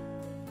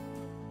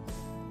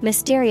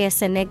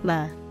 Mysterious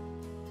enigma.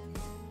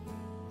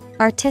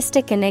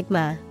 Artistic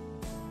enigma.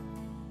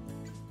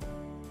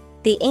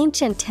 The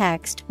ancient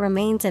text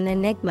remains an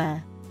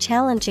enigma,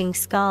 challenging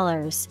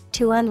scholars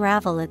to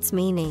unravel its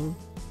meaning.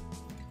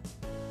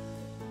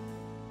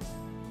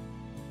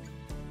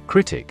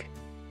 Critic.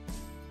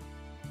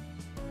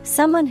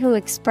 Someone who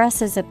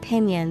expresses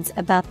opinions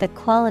about the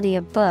quality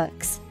of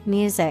books,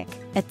 music,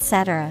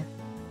 etc.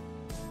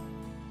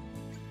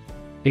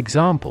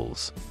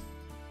 Examples: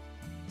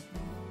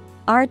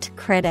 Art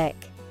critic.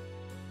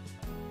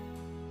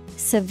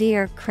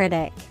 Severe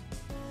critic.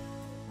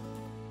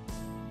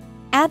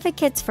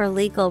 Advocates for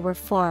legal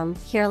reform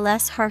hear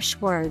less harsh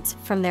words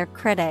from their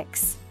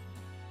critics.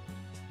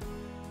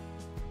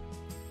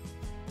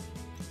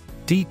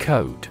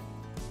 Decode.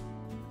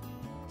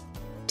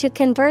 To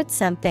convert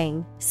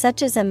something,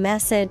 such as a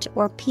message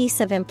or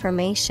piece of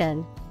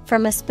information,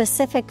 from a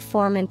specific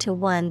form into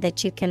one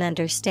that you can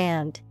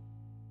understand.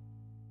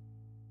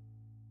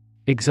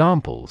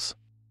 Examples: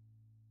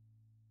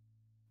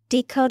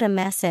 Decode a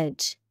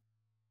message.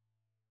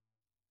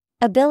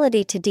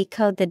 Ability to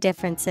decode the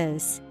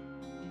differences.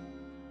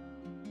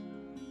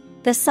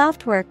 The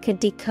software could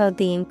decode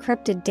the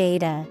encrypted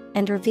data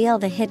and reveal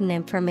the hidden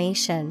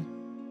information.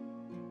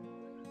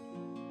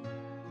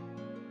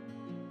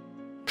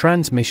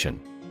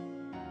 Transmission.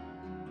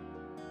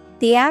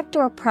 The act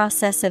or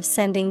process of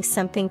sending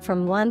something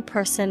from one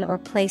person or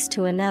place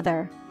to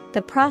another.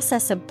 The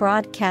process of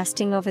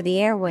broadcasting over the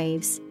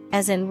airwaves,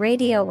 as in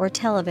radio or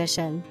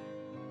television.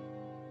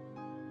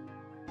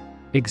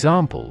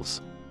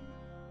 Examples: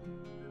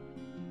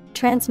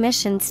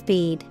 Transmission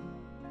speed.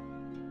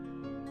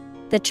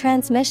 The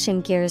transmission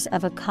gears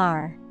of a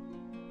car.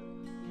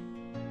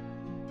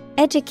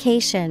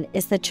 Education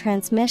is the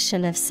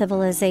transmission of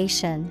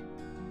civilization.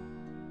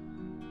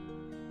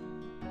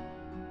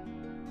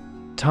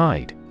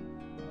 Tide.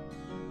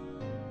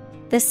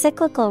 The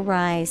cyclical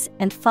rise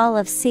and fall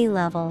of sea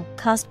level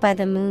caused by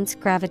the moon's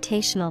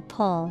gravitational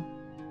pull.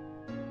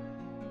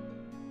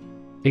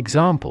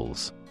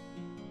 Examples: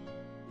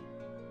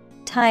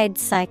 Tide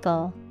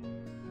cycle.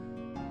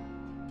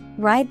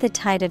 Ride the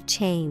tide of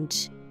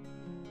change.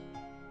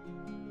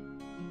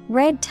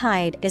 Red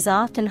tide is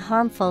often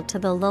harmful to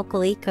the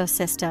local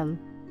ecosystem.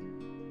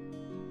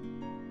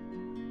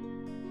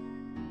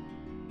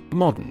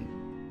 Modern.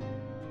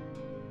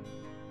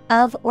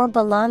 Of or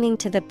belonging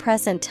to the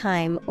present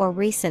time or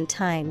recent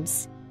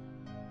times.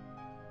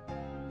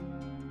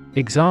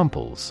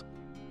 Examples: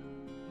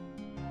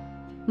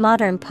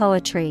 Modern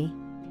poetry.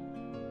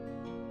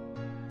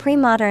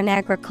 Pre-modern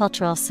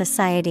agricultural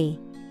society.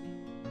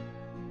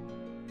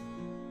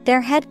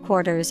 Their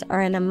headquarters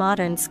are in a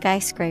modern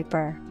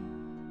skyscraper.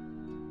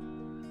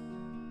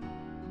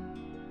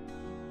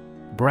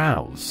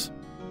 Browse.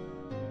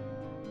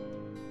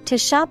 To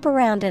shop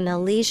around in a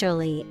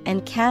leisurely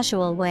and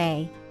casual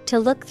way, to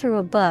look through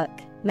a book,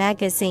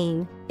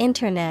 magazine,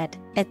 internet,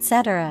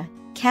 etc.,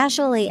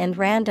 casually and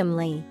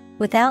randomly,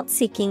 without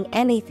seeking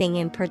anything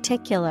in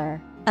particular,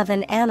 of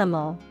an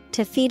animal,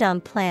 to feed on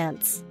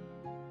plants.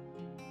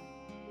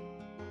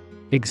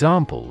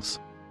 Examples: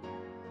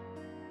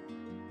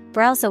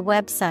 Browse a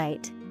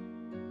website.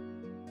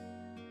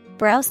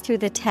 Browse through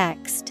the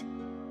text.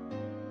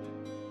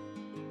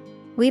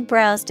 We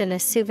browsed in a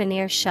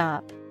souvenir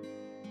shop.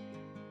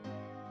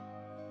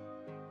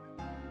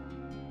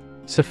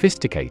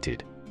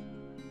 Sophisticated.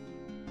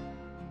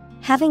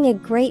 Having a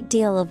great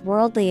deal of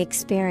worldly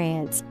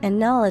experience and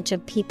knowledge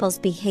of people's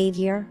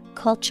behavior,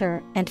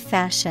 culture, and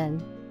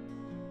fashion.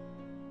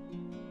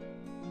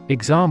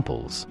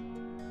 Examples: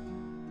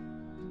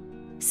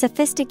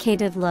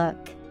 Sophisticated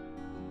look.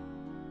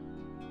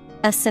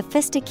 A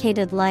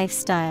sophisticated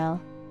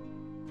lifestyle.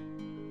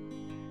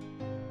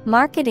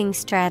 Marketing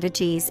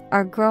strategies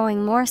are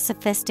growing more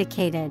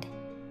sophisticated.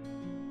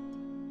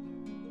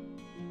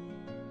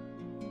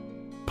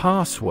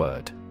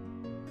 Password.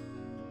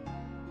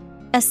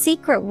 A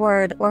secret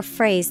word or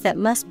phrase that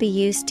must be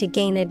used to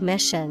gain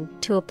admission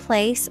to a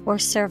place or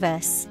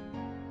service.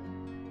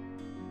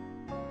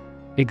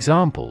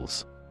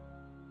 Examples: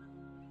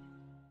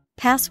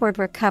 Password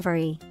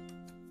recovery.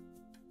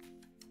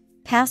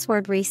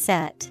 Password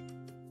reset.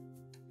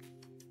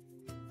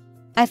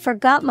 I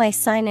forgot my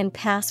sign-in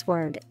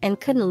password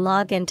and couldn't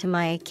log into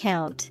my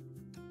account.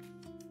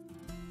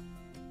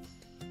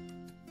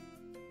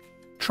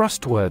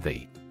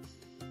 Trustworthy.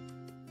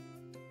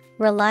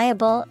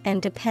 Reliable and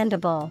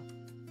dependable.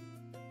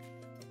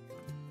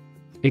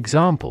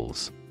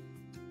 Examples: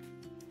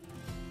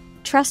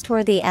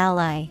 Trustworthy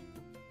ally.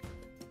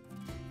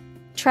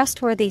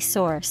 Trustworthy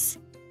source.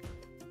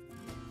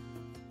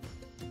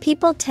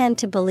 People tend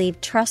to believe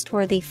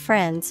trustworthy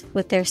friends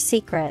with their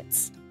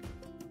secrets.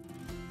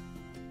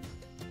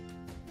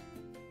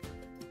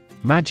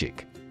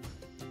 Magic.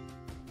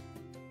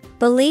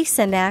 Beliefs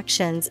and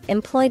actions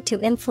employed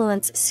to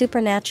influence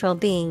supernatural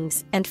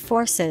beings and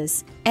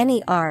forces,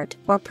 any art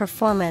or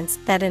performance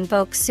that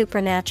invokes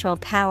supernatural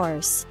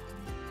powers.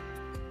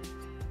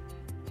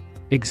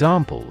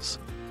 Examples: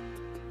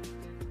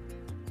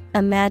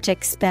 A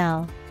magic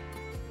spell.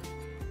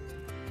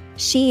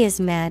 She is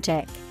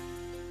magic.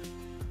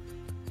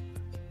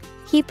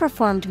 He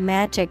performed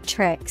magic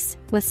tricks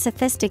with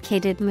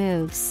sophisticated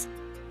moves.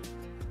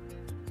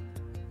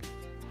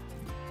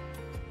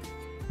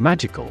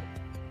 Magical.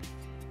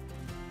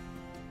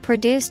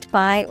 Produced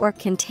by or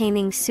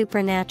containing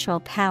supernatural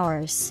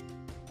powers.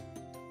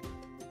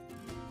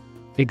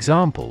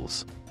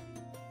 Examples: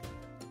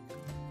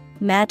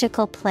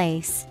 Magical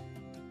place.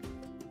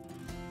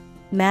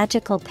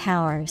 Magical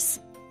powers.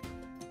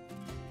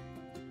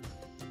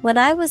 When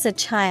I was a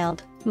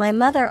child, my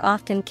mother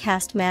often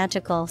cast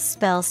magical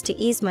spells to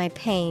ease my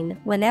pain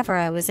whenever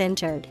I was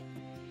injured.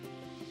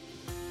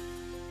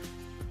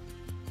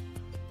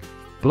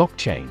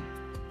 Blockchain.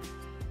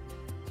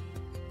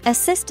 A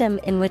system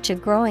in which a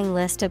growing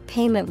list of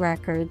payment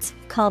records,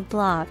 called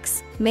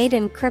blocks, made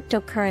in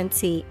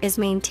cryptocurrency is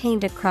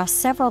maintained across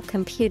several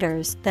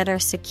computers that are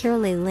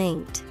securely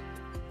linked.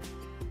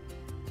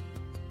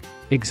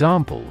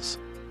 Examples: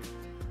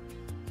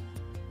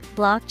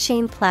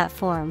 Blockchain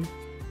platform.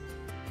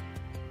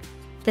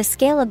 The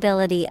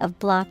scalability of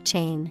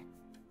blockchain.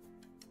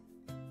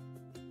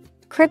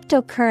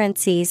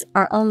 Cryptocurrencies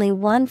are only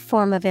one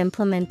form of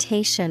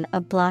implementation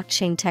of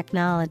blockchain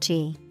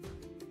technology.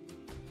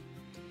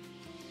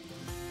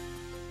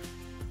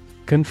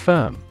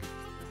 Confirm.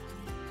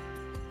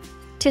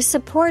 To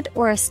support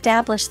or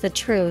establish the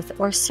truth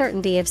or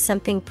certainty of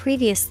something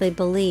previously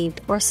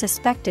believed or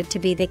suspected to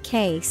be the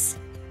case.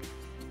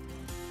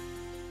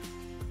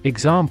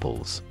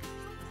 Examples: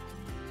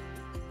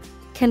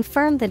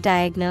 Confirm the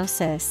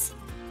diagnosis.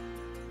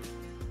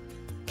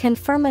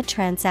 Confirm a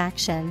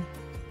transaction.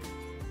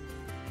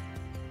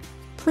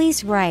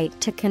 Please write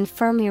to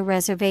confirm your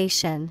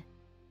reservation.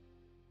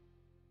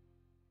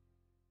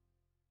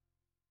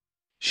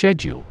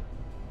 Schedule.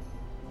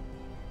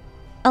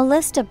 A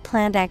list of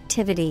planned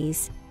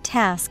activities,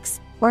 tasks,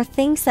 or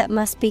things that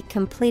must be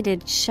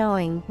completed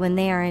showing when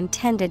they are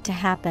intended to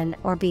happen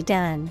or be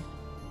done.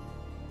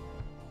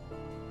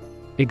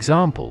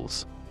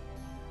 Examples: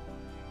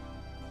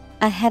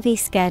 A heavy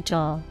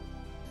schedule.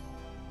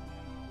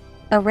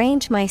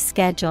 Arrange my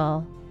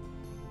schedule.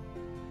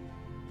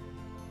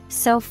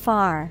 So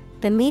far,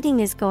 the meeting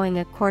is going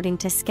according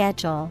to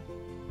schedule.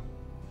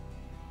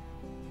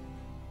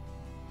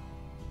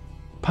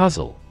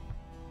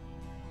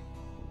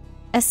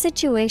 A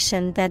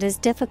situation that is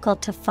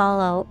difficult to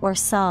follow or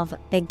solve,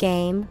 a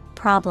game,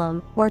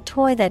 problem, or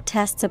toy that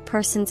tests a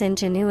person's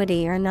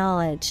ingenuity or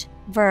knowledge.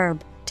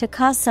 Verb, to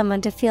cause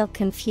someone to feel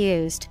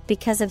confused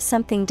because of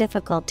something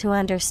difficult to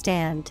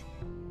understand.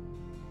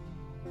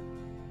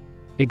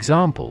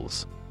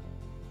 Examples: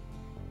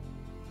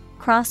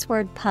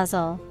 Crossword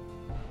puzzle,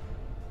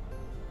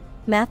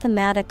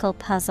 mathematical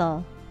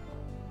puzzle.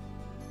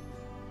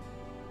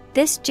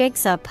 This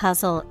jigsaw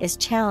puzzle is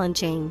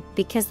challenging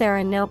because there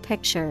are no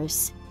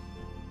pictures.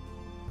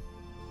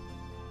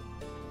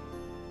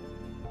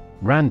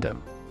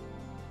 Random.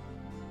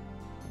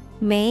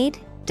 Made,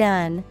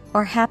 done,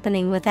 or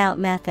happening without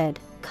method,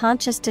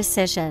 conscious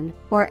decision,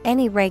 or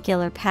any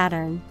regular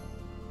pattern.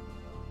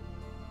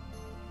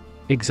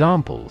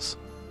 Examples: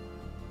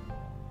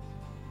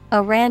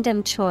 A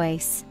random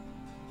choice.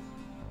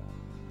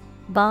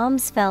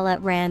 Bombs fell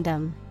at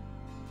random.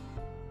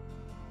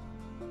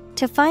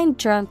 To find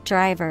drunk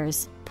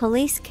drivers,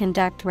 police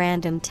conduct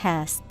random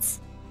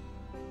tests.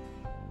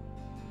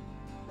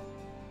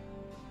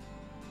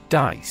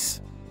 Dice.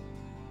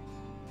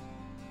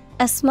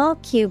 A small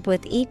cube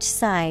with each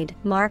side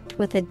marked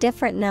with a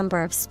different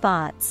number of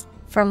spots,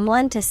 from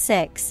 1 to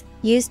 6,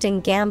 used in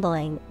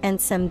gambling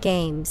and some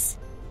games.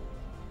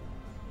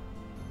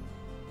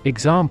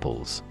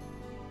 Examples: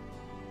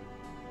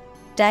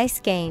 Dice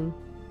game.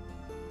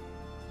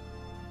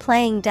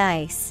 Playing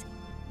dice.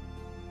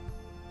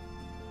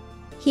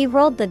 He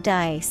rolled the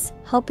dice,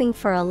 hoping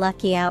for a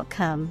lucky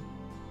outcome.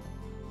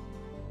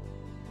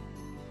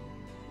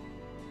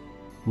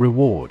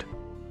 Reward.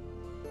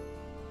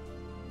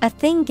 A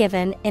thing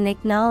given in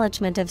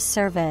acknowledgement of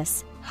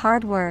service,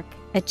 hard work,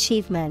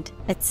 achievement,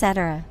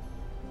 etc.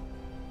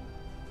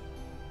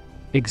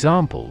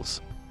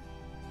 Examples: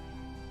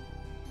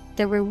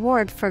 The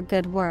reward for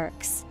good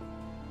works.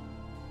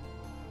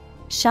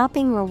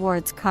 Shopping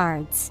rewards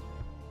cards.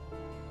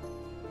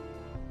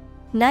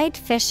 Night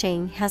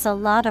fishing has a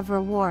lot of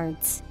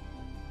rewards.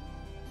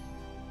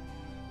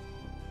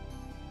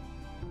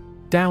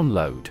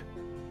 Download.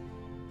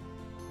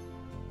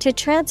 To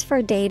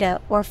transfer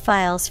data or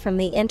files from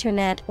the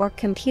Internet or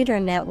computer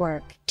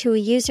network to a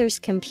user's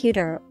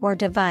computer or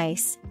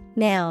device.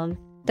 Noun,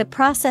 the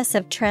process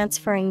of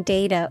transferring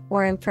data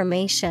or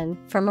information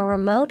from a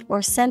remote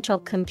or central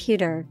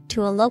computer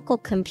to a local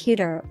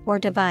computer or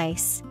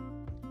device.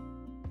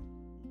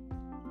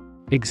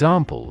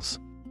 Examples: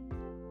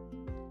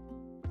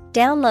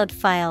 Download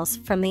files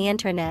from the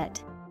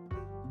Internet.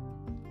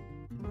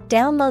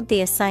 Download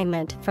the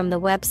assignment from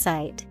the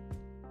website.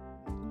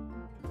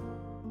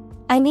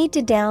 I need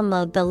to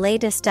download the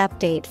latest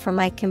update for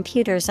my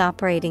computer's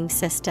operating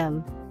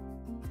system.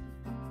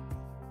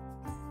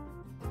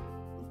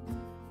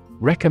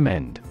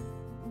 Recommend.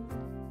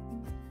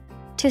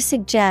 To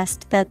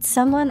suggest that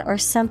someone or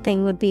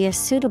something would be a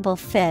suitable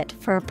fit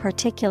for a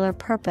particular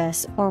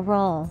purpose or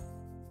role.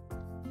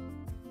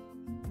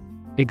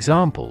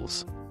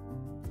 Examples: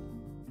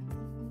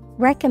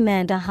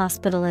 Recommend a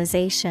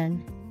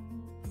hospitalization.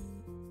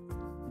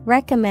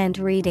 Recommend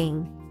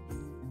reading.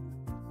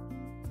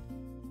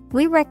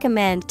 We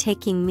recommend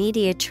taking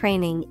media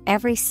training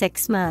every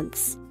 6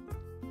 months.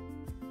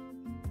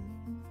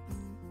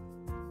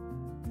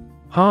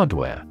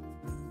 Hardware.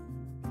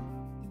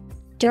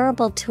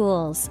 Durable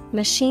tools,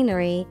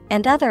 machinery,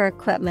 and other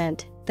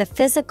equipment, the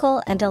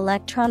physical and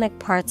electronic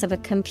parts of a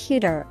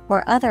computer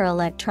or other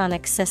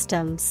electronic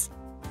systems.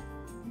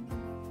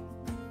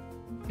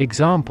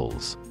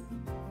 Examples: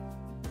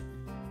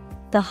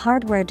 The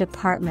hardware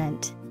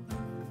department.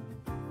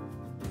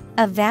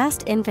 A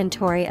vast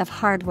inventory of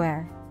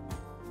hardware.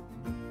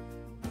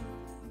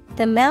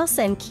 The mouse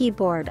and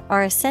keyboard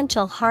are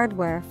essential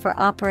hardware for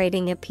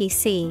operating a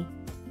PC.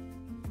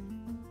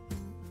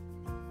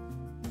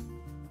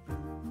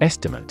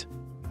 Estimate.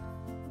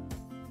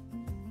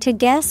 To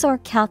guess or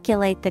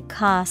calculate the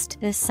cost,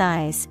 the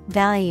size,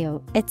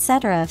 value,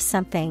 etc. of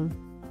something.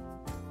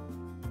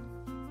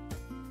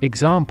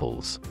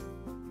 Examples: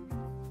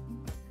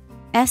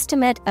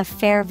 Estimate of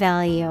fair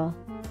value.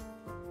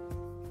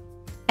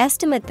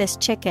 Estimate this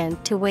chicken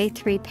to weigh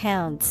 3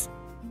 pounds.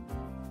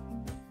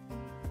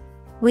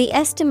 We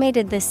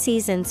estimated the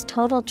season's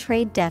total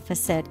trade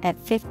deficit at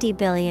 $50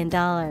 billion.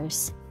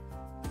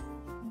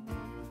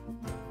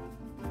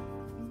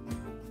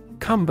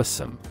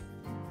 Cumbersome.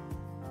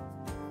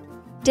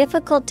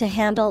 Difficult to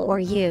handle or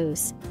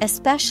use,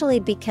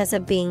 especially because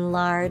of being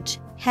large,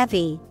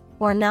 heavy,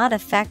 or not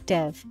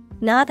effective,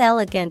 not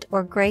elegant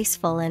or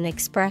graceful in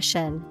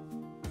expression.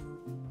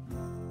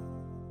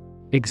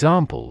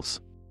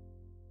 Examples: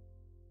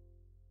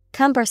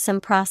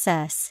 Cumbersome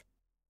process.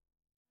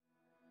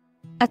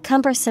 A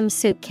cumbersome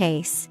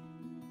suitcase.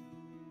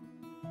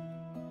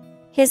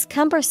 His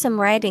cumbersome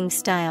writing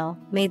style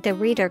made the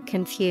reader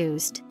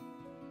confused.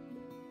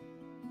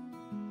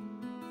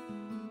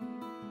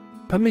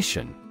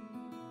 Permission.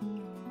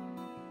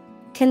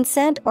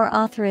 Consent or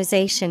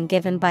authorization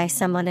given by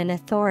someone in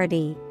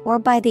authority or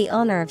by the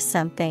owner of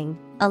something,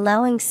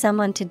 allowing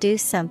someone to do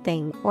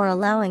something or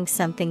allowing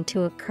something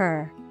to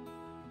occur.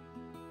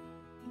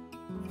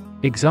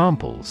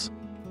 Examples: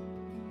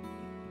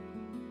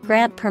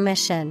 Grant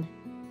permission.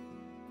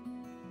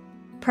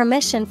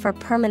 Permission for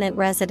permanent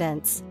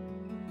residence.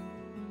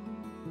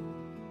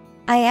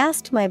 I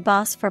asked my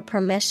boss for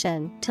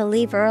permission to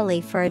leave early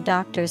for a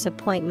doctor's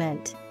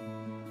appointment.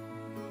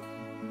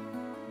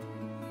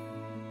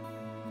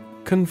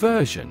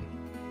 Conversion.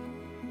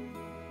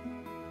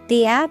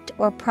 The act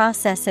or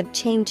process of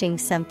changing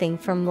something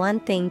from one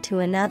thing to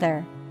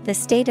another, the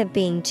state of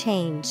being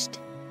changed.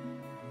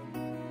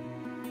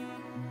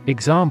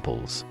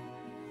 Examples: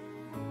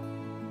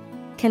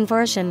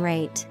 Conversion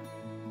rate.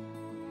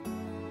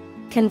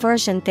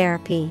 Conversion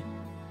therapy.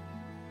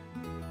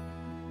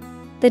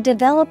 The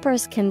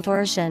developer's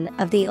conversion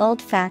of the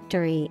old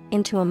factory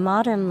into a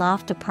modern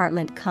loft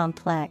apartment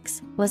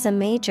complex was a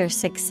major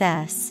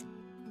success.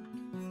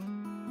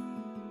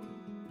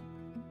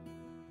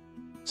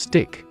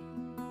 Stick.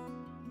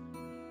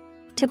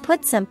 To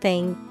put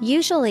something,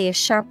 usually a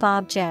sharp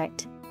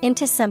object,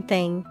 into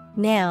something,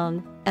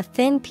 noun, a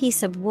thin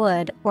piece of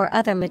wood or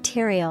other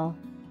material.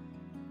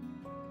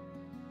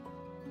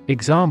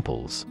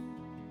 Examples: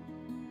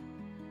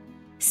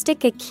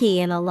 Stick a key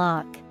in a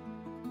lock.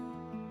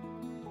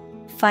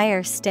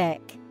 Fire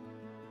stick.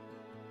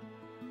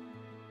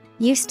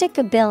 You stick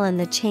a bill in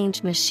the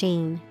change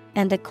machine,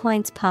 and the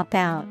coins pop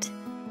out.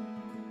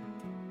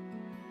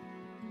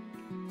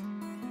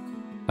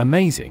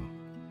 Amazing.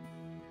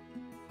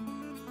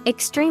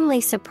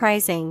 Extremely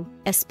surprising,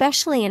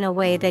 especially in a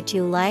way that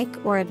you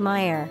like or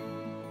admire.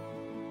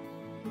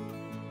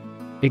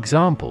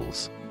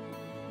 Examples: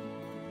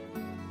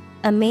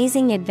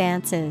 Amazing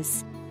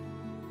advances.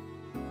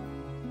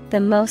 The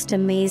most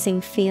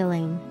amazing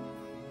feeling.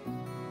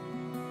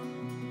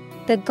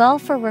 The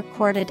golfer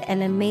recorded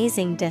an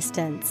amazing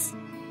distance.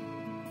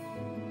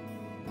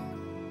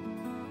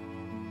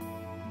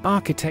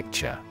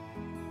 Architecture.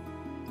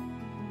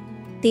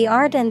 The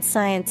art and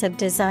science of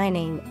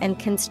designing and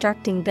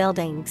constructing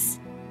buildings.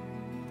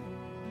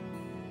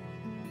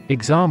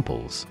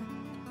 Examples: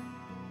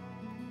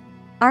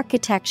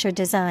 Architecture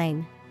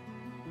design.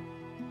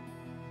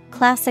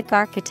 Classic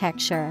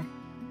architecture.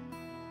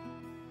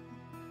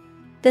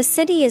 The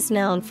city is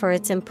known for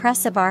its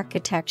impressive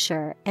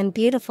architecture and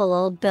beautiful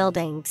old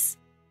buildings.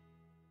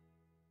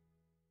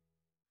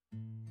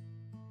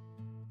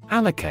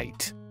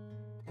 Allocate.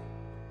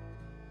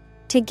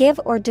 To give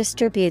or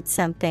distribute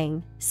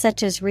something,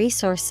 such as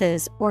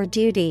resources or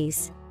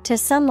duties, to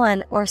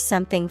someone or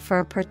something for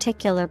a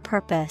particular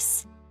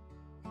purpose.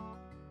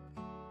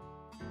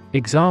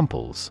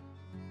 Examples: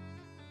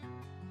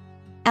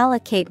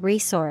 Allocate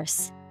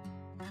resource.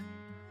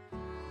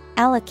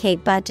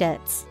 Allocate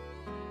budgets.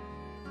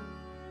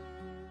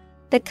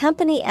 The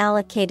company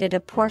allocated a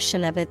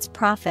portion of its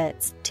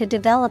profits to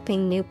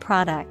developing new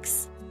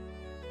products.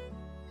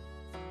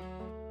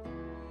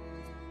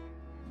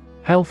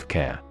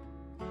 Healthcare.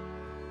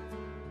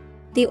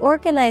 The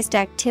organized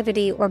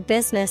activity or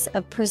business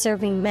of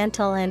preserving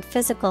mental and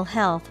physical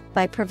health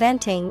by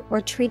preventing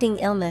or treating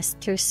illness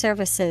through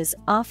services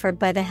offered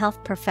by the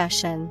health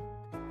profession.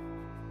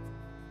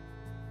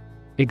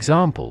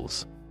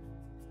 Examples: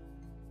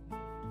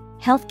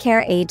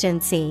 Healthcare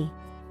agency.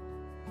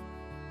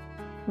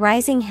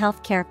 Rising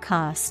healthcare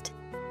cost.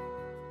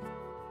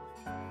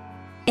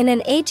 In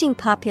an aging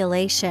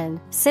population,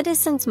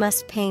 citizens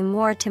must pay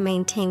more to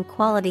maintain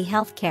quality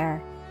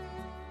healthcare.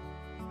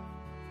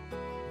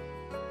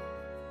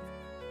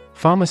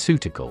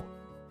 Pharmaceutical.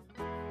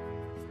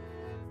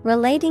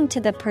 Relating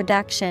to the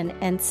production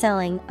and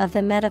selling of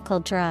the medical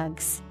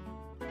drugs.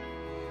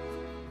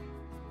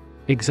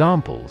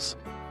 Examples: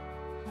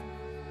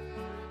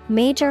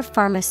 Major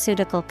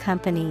pharmaceutical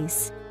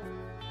companies.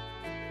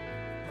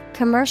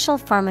 Commercial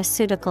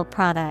pharmaceutical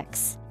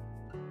products.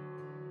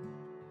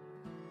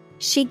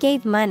 She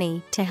gave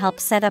money to help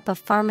set up a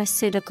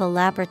pharmaceutical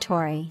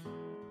laboratory.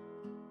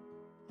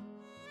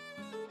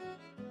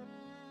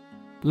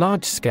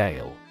 Large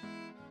scale.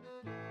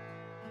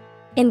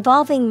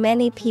 Involving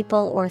many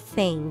people or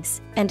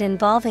things, and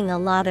involving a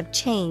lot of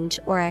change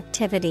or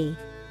activity.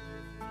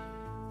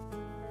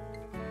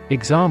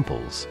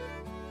 Examples: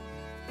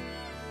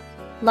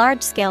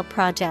 Large-scale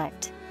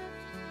project.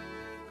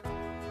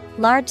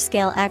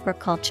 Large-scale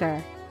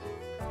agriculture.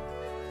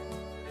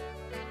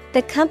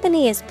 The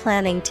company is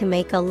planning to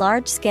make a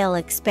large-scale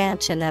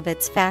expansion of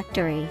its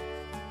factory.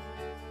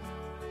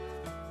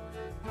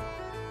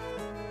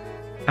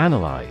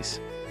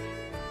 Analyze.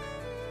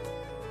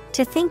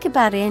 To think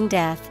about in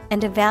depth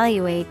and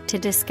evaluate to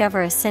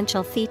discover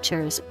essential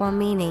features or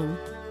meaning.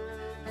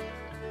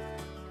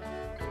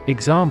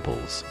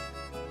 Examples: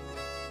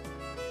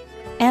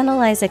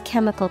 Analyze a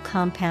chemical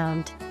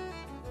compound.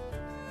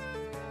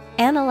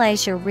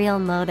 Analyze your real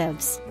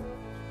motives.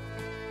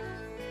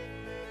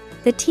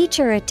 The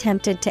teacher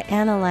attempted to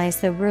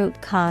analyze the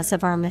root cause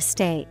of our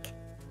mistake.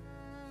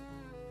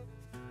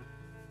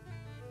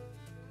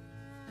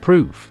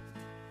 Proof.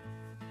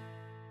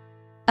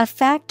 A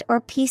fact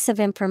or piece of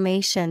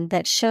information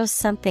that shows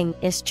something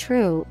is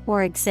true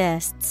or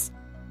exists.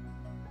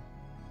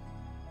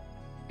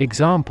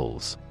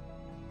 Examples: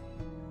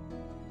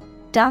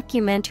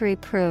 Documentary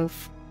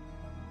proof.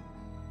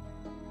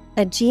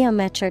 A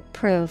geometric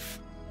proof.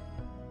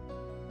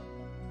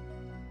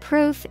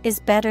 Proof is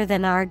better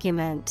than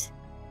argument.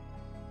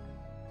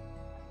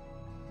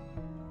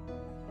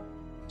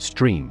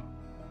 Stream.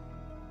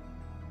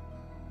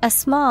 A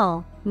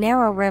small,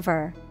 narrow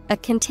river, a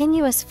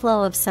continuous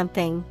flow of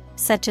something,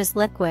 such as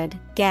liquid,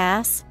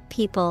 gas,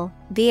 people,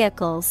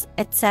 vehicles,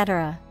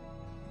 etc.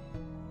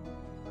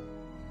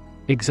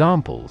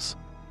 Examples: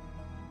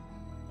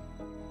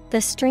 The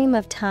stream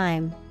of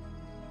time.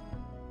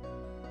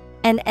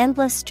 An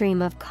endless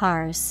stream of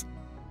cars.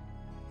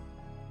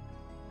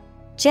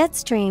 Jet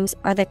streams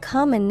are the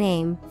common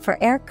name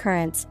for air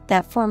currents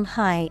that form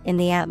high in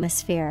the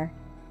atmosphere.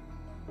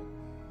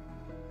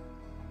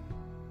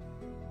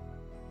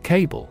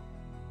 Cable.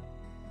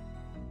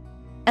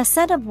 A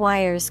set of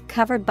wires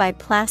covered by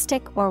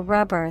plastic or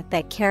rubber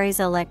that carries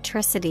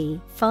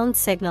electricity, phone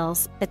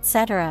signals,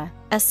 etc.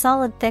 A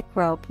solid thick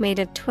rope made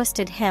of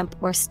twisted hemp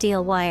or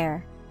steel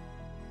wire.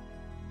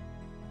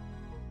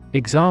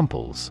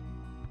 Examples: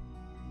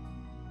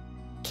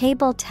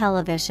 Cable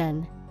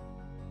television.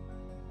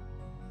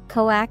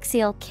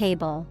 Coaxial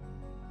cable.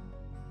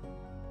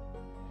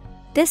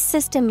 This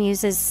system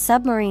uses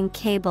submarine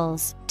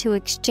cables to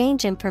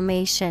exchange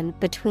information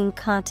between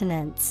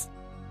continents.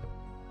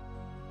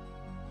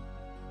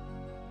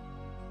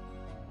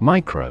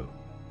 Micro.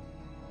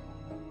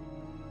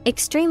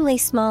 Extremely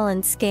small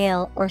in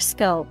scale or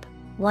scope,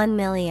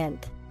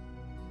 1/1,000,000th.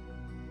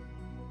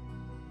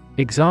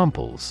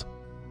 Examples: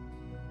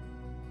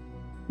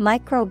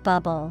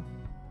 Microbubble.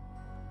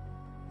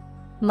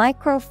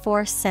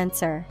 Microforce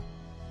sensor.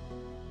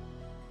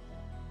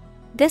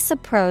 This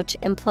approach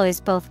employs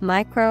both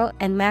micro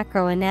and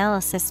macro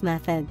analysis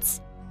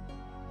methods.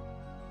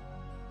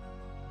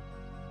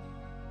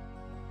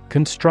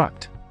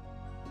 Construct.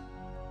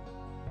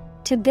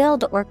 To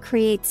build or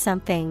create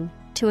something,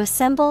 to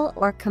assemble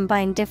or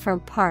combine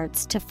different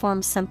parts to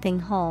form something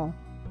whole.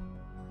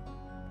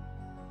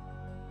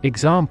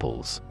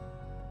 Examples: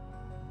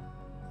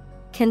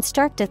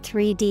 Construct a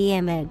 3D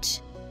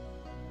image.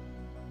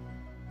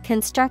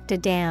 Construct a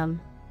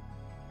dam.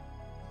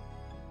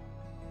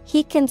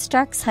 He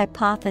constructs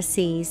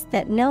hypotheses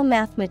that no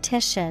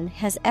mathematician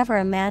has ever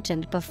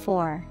imagined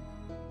before.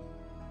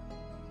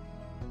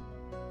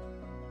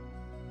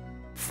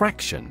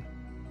 Fraction.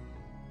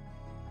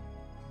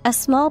 A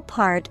small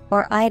part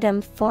or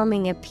item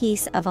forming a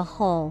piece of a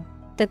whole,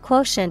 the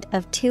quotient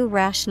of two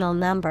rational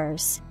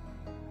numbers.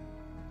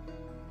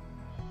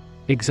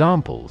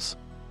 Examples: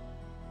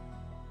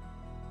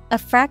 A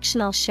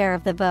fractional share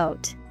of the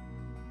vote.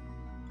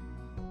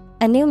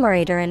 A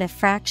numerator in a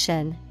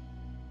fraction.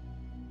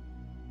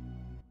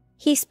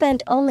 He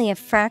spent only a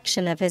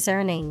fraction of his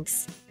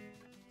earnings.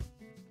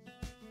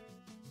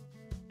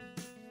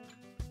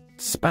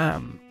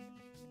 Spam.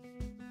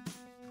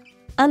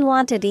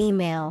 Unwanted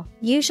email,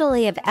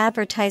 usually of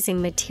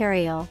advertising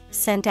material,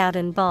 sent out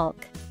in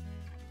bulk.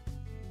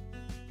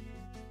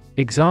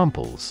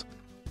 Examples: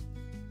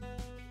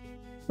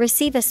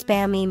 Receive a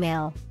spam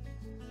email.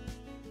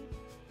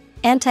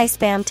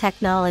 Anti-spam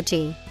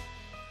technology.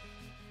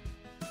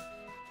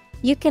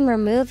 You can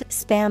remove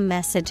spam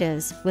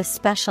messages with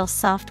special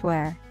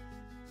software.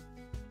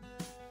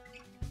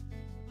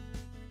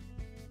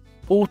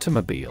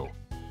 Automobile.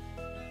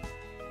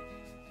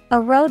 A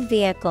road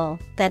vehicle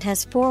that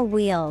has four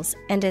wheels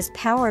and is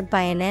powered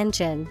by an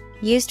engine,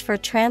 used for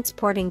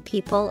transporting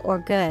people or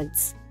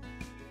goods.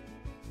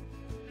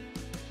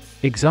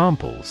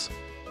 Examples: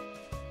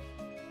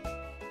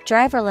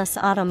 Driverless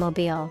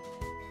automobile.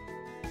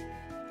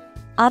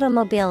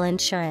 Automobile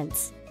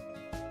insurance.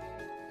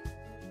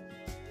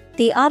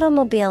 The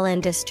automobile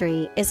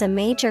industry is a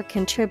major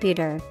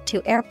contributor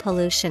to air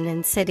pollution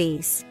in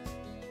cities.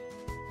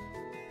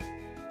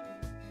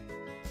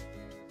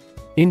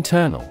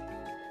 Internal.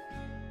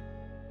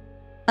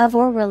 Of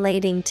or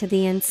relating to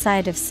the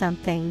inside of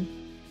something.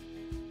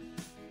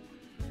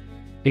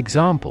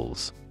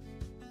 Examples: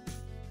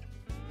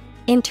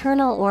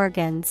 Internal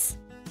organs.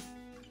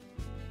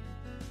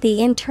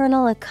 The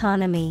internal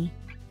economy.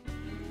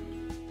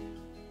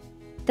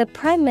 The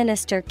Prime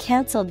Minister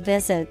cancelled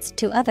visits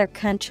to other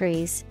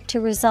countries to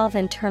resolve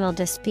internal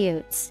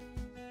disputes.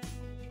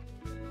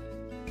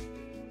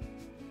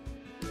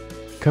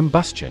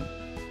 Combustion.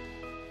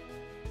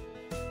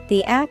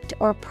 The act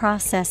or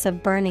process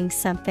of burning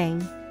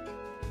something.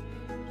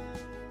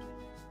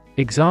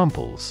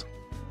 Examples: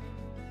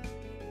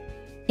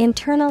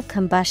 Internal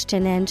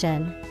combustion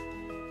engine.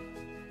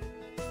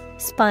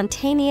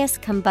 Spontaneous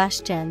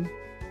combustion.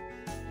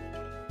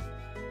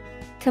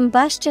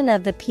 Combustion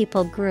of the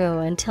people grew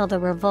until the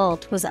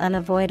revolt was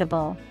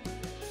unavoidable.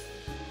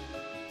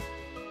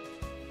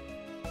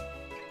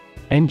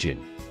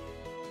 Engine.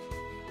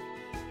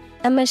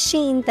 A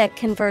machine that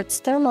converts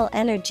thermal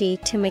energy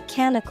to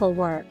mechanical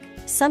work,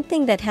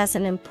 something that has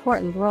an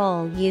important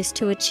role used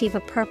to achieve a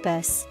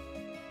purpose.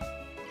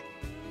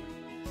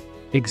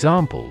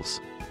 Examples: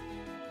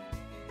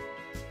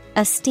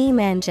 A steam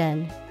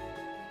engine.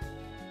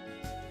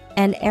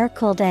 An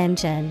air-cooled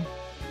engine.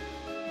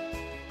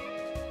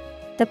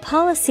 The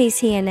policies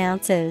he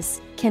announces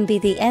can be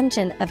the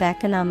engine of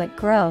economic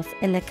growth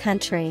in the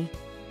country.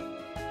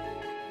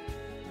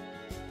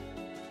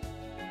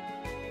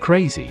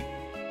 Crazy.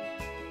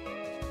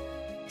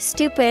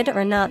 Stupid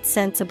or not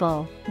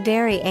sensible,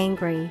 very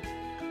angry.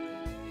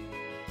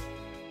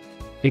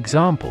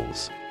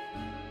 Examples: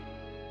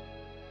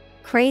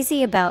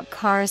 Crazy about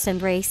cars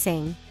and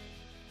racing.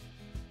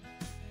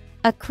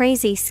 A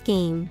crazy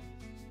scheme.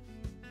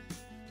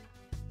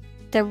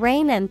 The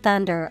rain and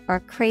thunder are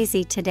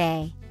crazy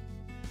today.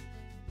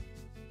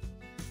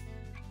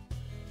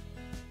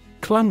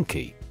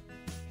 Clunky.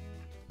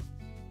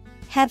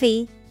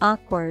 Heavy,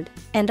 awkward,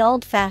 and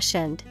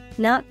old-fashioned,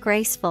 not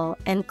graceful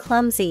and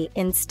clumsy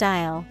in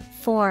style,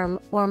 form,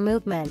 or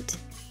movement.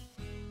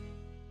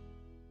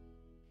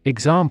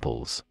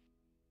 Examples: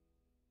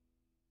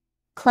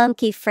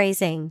 Clunky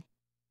phrasing.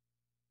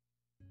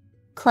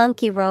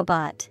 Clunky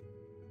robot.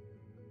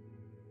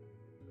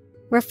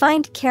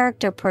 Refined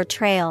character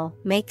portrayal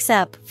makes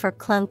up for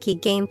clunky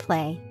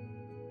gameplay.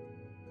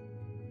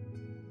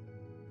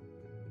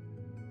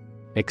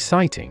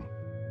 Exciting.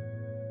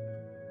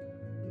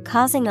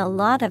 Causing a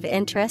lot of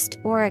interest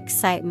or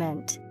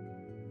excitement.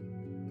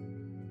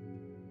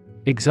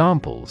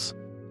 Examples: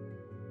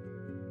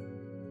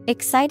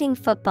 Exciting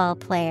football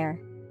player.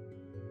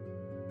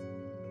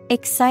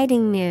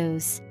 Exciting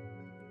news.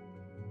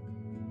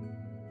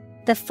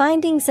 The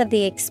findings of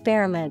the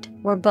experiment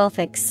were both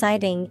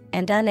exciting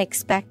and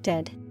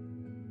unexpected.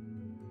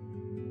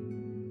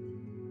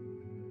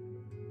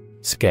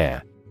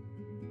 Scare.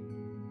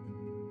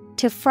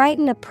 To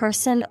frighten a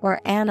person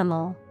or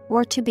animal,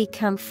 or to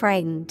become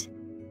frightened.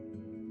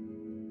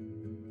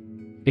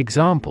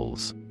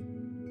 Examples: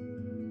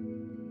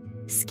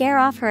 Scare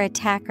off her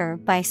attacker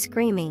by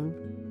screaming.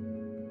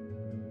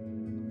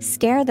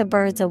 Scare the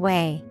birds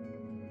away.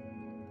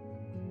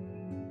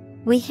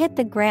 We hit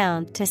the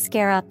ground to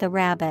scare out the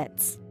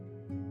rabbits.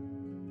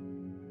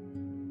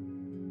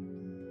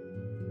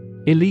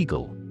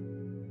 Illegal.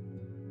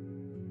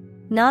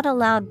 Not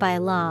allowed by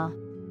law.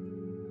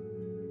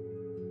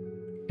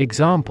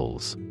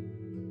 Examples: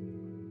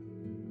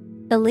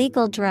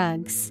 Illegal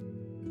drugs.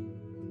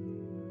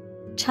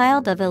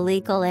 Child of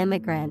illegal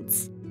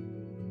immigrants.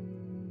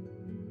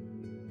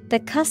 The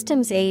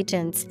customs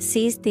agents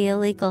seized the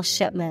illegal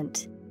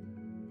shipment.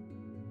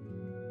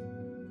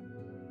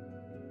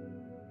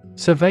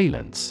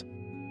 Surveillance.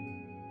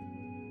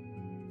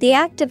 The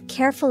act of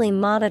carefully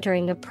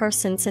monitoring a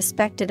person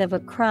suspected of a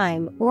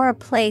crime or a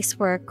place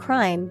where a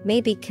crime may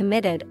be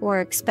committed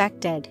or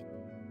expected.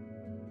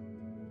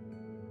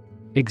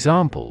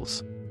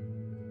 Examples: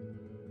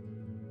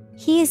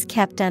 He is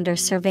kept under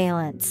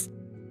surveillance.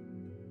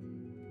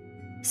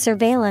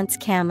 Surveillance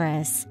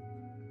cameras.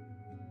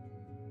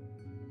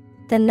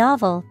 The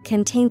novel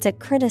contains a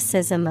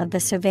criticism of the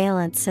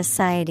surveillance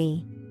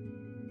society.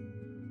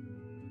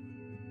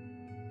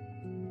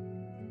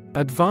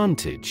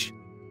 Advantage.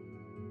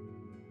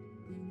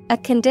 A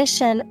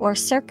condition or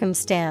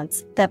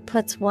circumstance that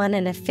puts one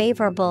in a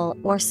favorable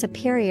or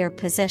superior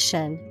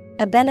position,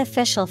 a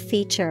beneficial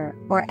feature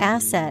or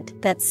asset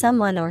that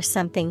someone or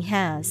something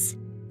has.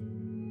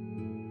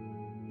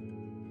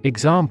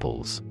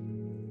 Examples: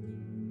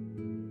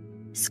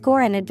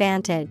 Score an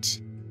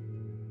advantage.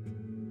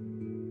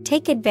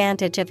 Take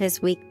advantage of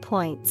his weak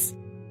points.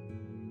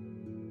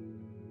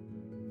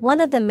 One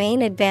of the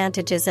main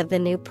advantages of the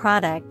new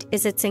product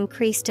is its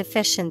increased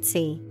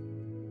efficiency.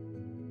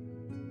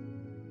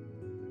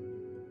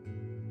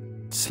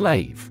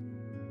 Slave.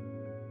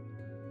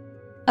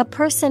 A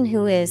person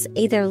who is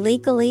either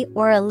legally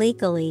or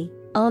illegally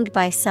owned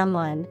by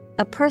someone,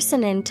 a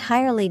person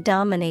entirely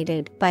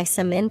dominated by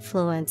some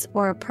influence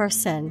or a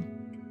person.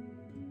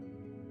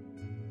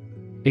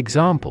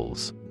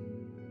 Examples: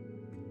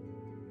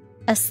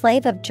 A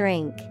slave of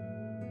drink.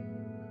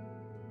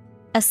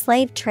 A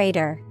slave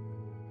trader.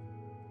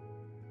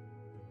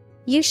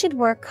 You should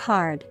work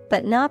hard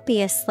but not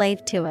be a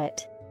slave to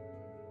it.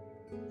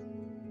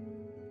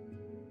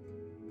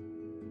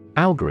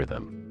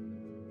 Algorithm.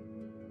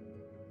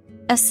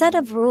 A set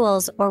of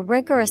rules or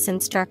rigorous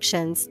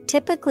instructions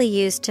typically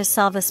used to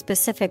solve a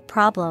specific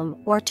problem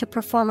or to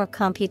perform a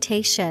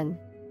computation.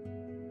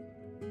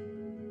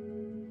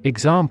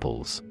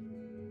 Examples: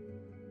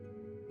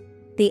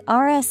 The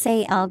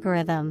RSA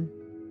algorithm.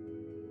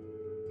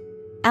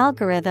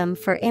 Algorithm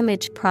for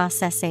image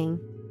processing.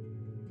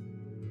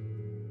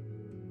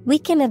 We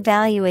can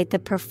evaluate the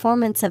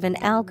performance of an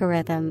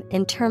algorithm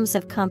in terms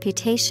of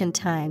computation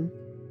time.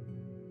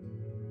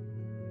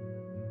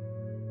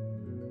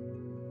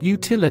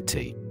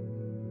 Utility.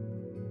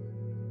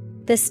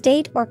 The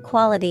state or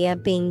quality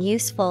of being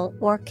useful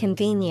or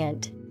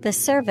convenient, the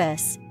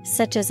service,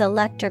 such as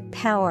electric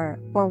power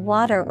or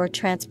water or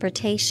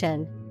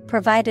transportation,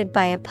 provided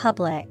by a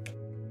public.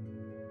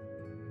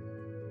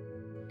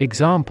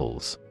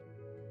 Examples: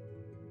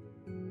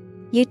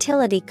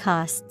 Utility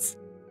costs.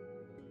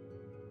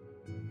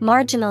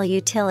 Marginal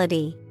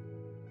utility.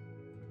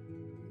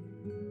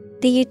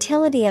 The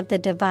utility of the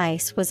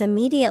device was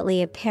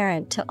immediately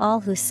apparent to all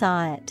who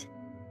saw it.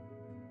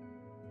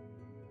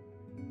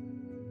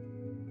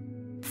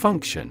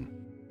 Function.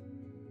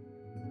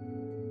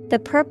 The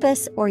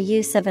purpose or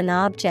use of an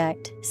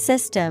object,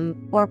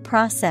 system, or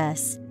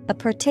process, a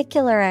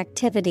particular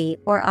activity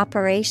or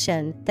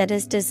operation that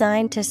is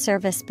designed to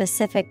serve a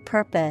specific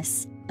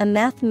purpose, a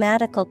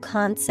mathematical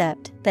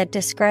concept that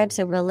describes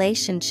a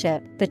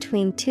relationship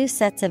between two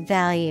sets of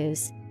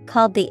values,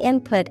 called the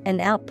input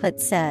and output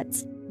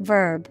sets.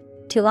 Verb,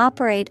 to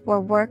operate or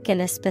work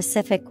in a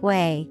specific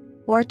way,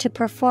 or to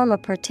perform a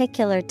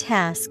particular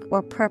task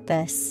or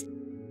purpose.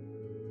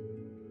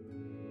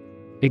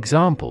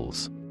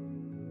 Examples: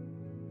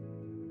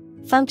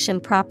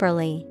 function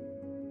properly,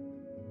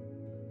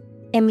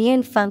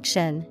 immune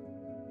function.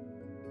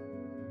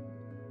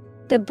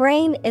 The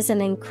brain is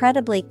an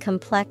incredibly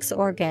complex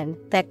organ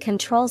that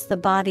controls the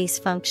body's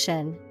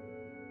function.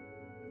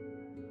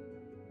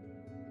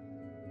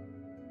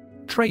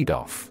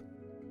 Trade-off.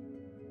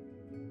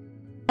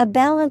 A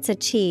balance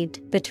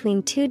achieved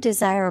between two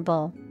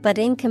desirable but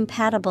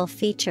incompatible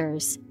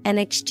features, an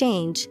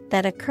exchange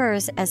that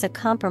occurs as a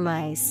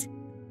compromise.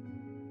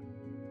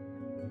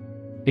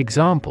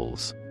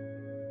 Examples: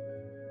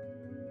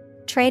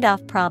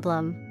 trade-off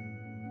problem,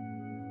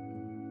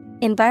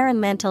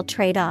 environmental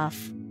trade-off.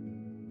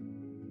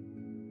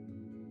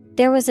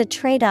 There was a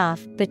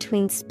trade-off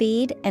between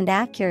speed and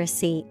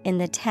accuracy in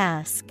the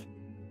task.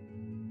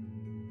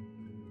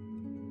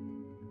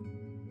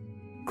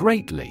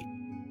 Greatly.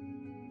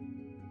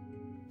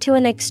 To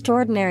an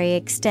extraordinary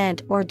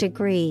extent or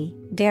degree,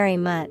 very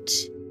much.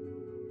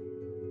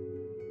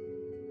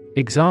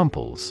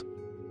 Examples: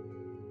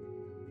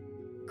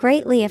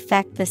 greatly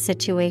affect the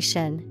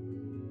situation.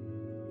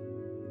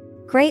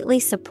 Greatly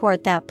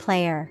support that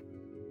player.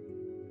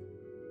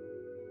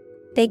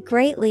 They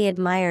greatly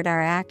admired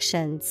our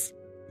actions.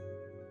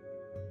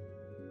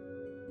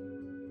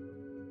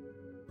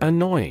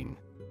 Annoying.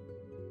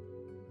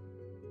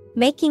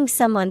 Making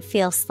someone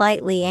feel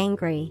slightly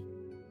angry.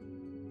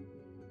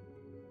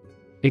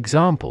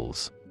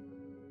 Examples: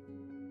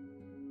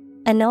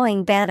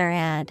 annoying banner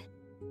ad.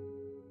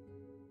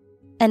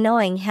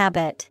 Annoying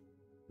habit.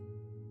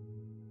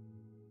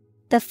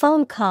 The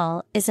phone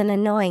call is an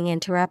annoying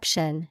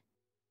interruption.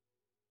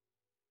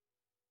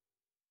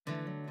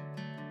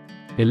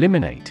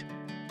 Eliminate.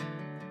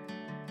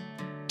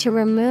 To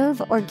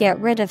remove or get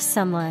rid of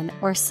someone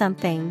or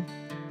something.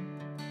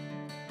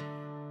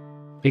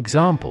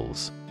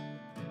 Examples: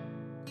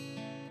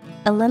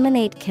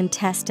 eliminate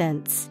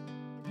contestants.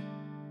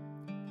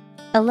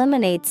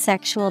 Eliminate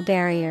sexual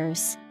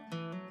barriers.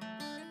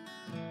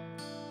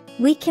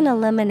 We can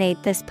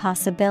eliminate this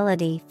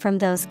possibility from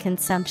those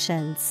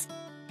consumptions.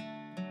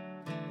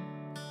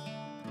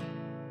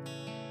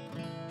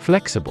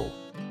 Flexible.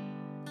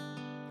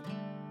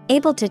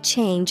 Able to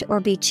change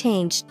or be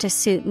changed to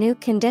suit new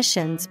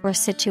conditions or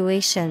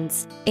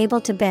situations,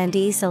 able to bend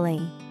easily.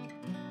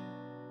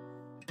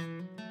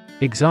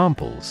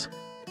 Examples: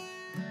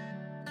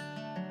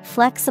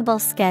 flexible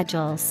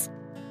schedules.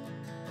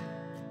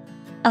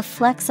 A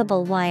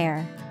flexible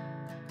wire.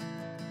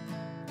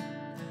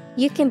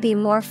 You can be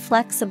more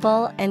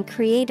flexible and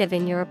creative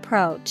in your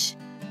approach.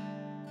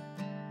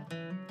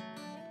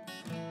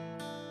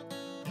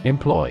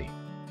 Employ.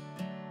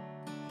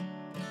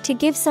 To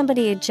give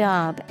somebody a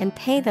job and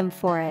pay them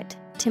for it,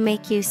 to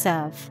make use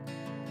of.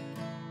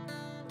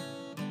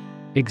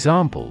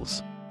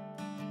 Examples: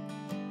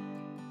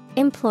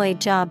 employ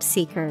job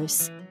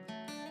seekers.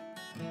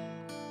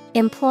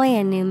 Employ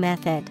a new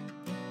method.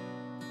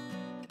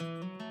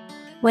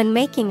 When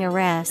making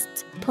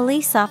arrests,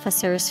 police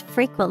officers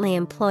frequently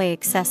employ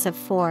excessive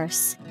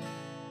force.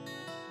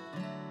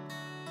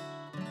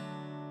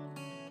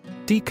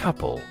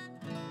 Decouple.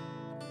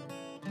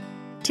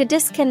 To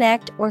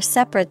disconnect or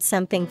separate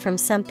something from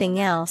something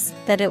else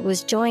that it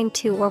was joined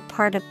to or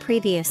part of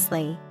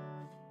previously.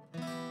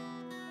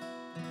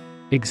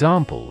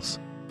 Examples: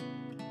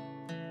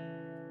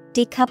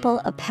 decouple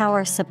a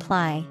power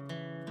supply.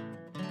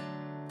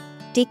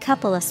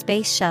 Decouple a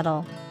space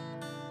shuttle.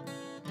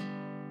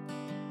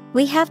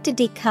 We have to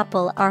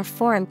decouple our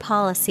foreign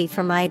policy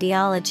from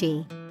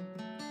ideology.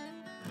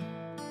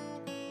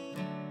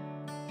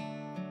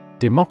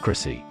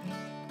 Democracy.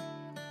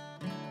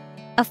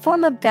 A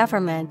form of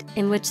government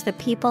in which the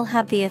people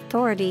have the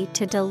authority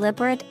to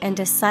deliberate and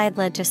decide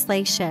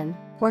legislation,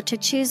 or to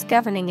choose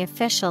governing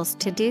officials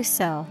to do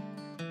so.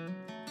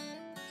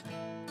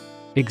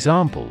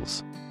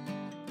 Examples: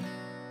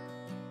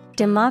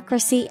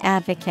 democracy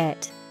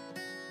advocate.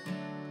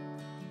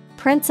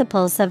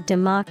 Principles of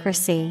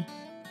democracy.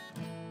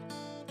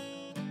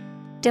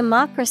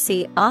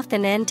 Democracy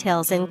often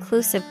entails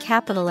inclusive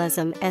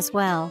capitalism as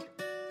well.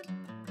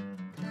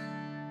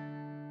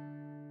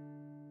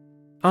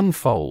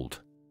 Unfold.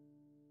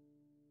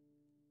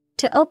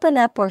 To open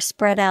up or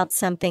spread out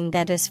something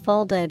that is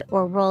folded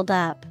or rolled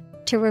up,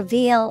 to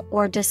reveal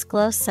or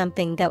disclose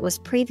something that was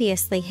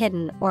previously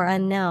hidden or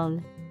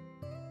unknown.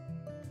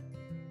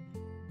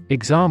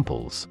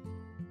 Examples: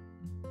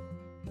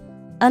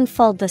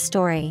 unfold the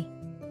story.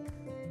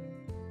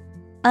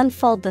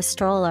 Unfold the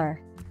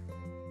stroller.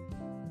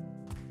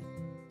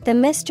 The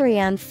mystery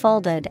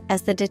unfolded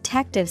as the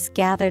detectives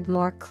gathered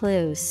more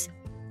clues.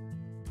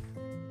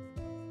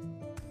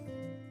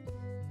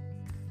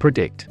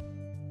 Predict.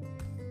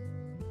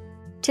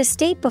 To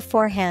state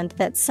beforehand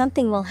that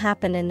something will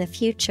happen in the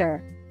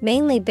future,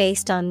 mainly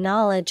based on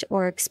knowledge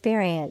or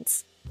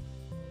experience.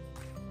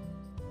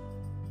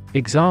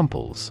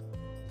 Examples: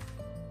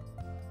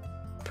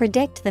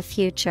 Predict the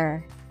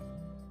future.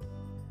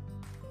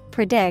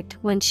 Predict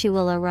when she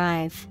will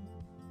arrive.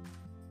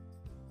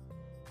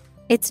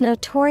 It's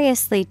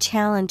notoriously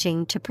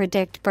challenging to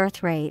predict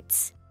birth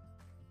rates.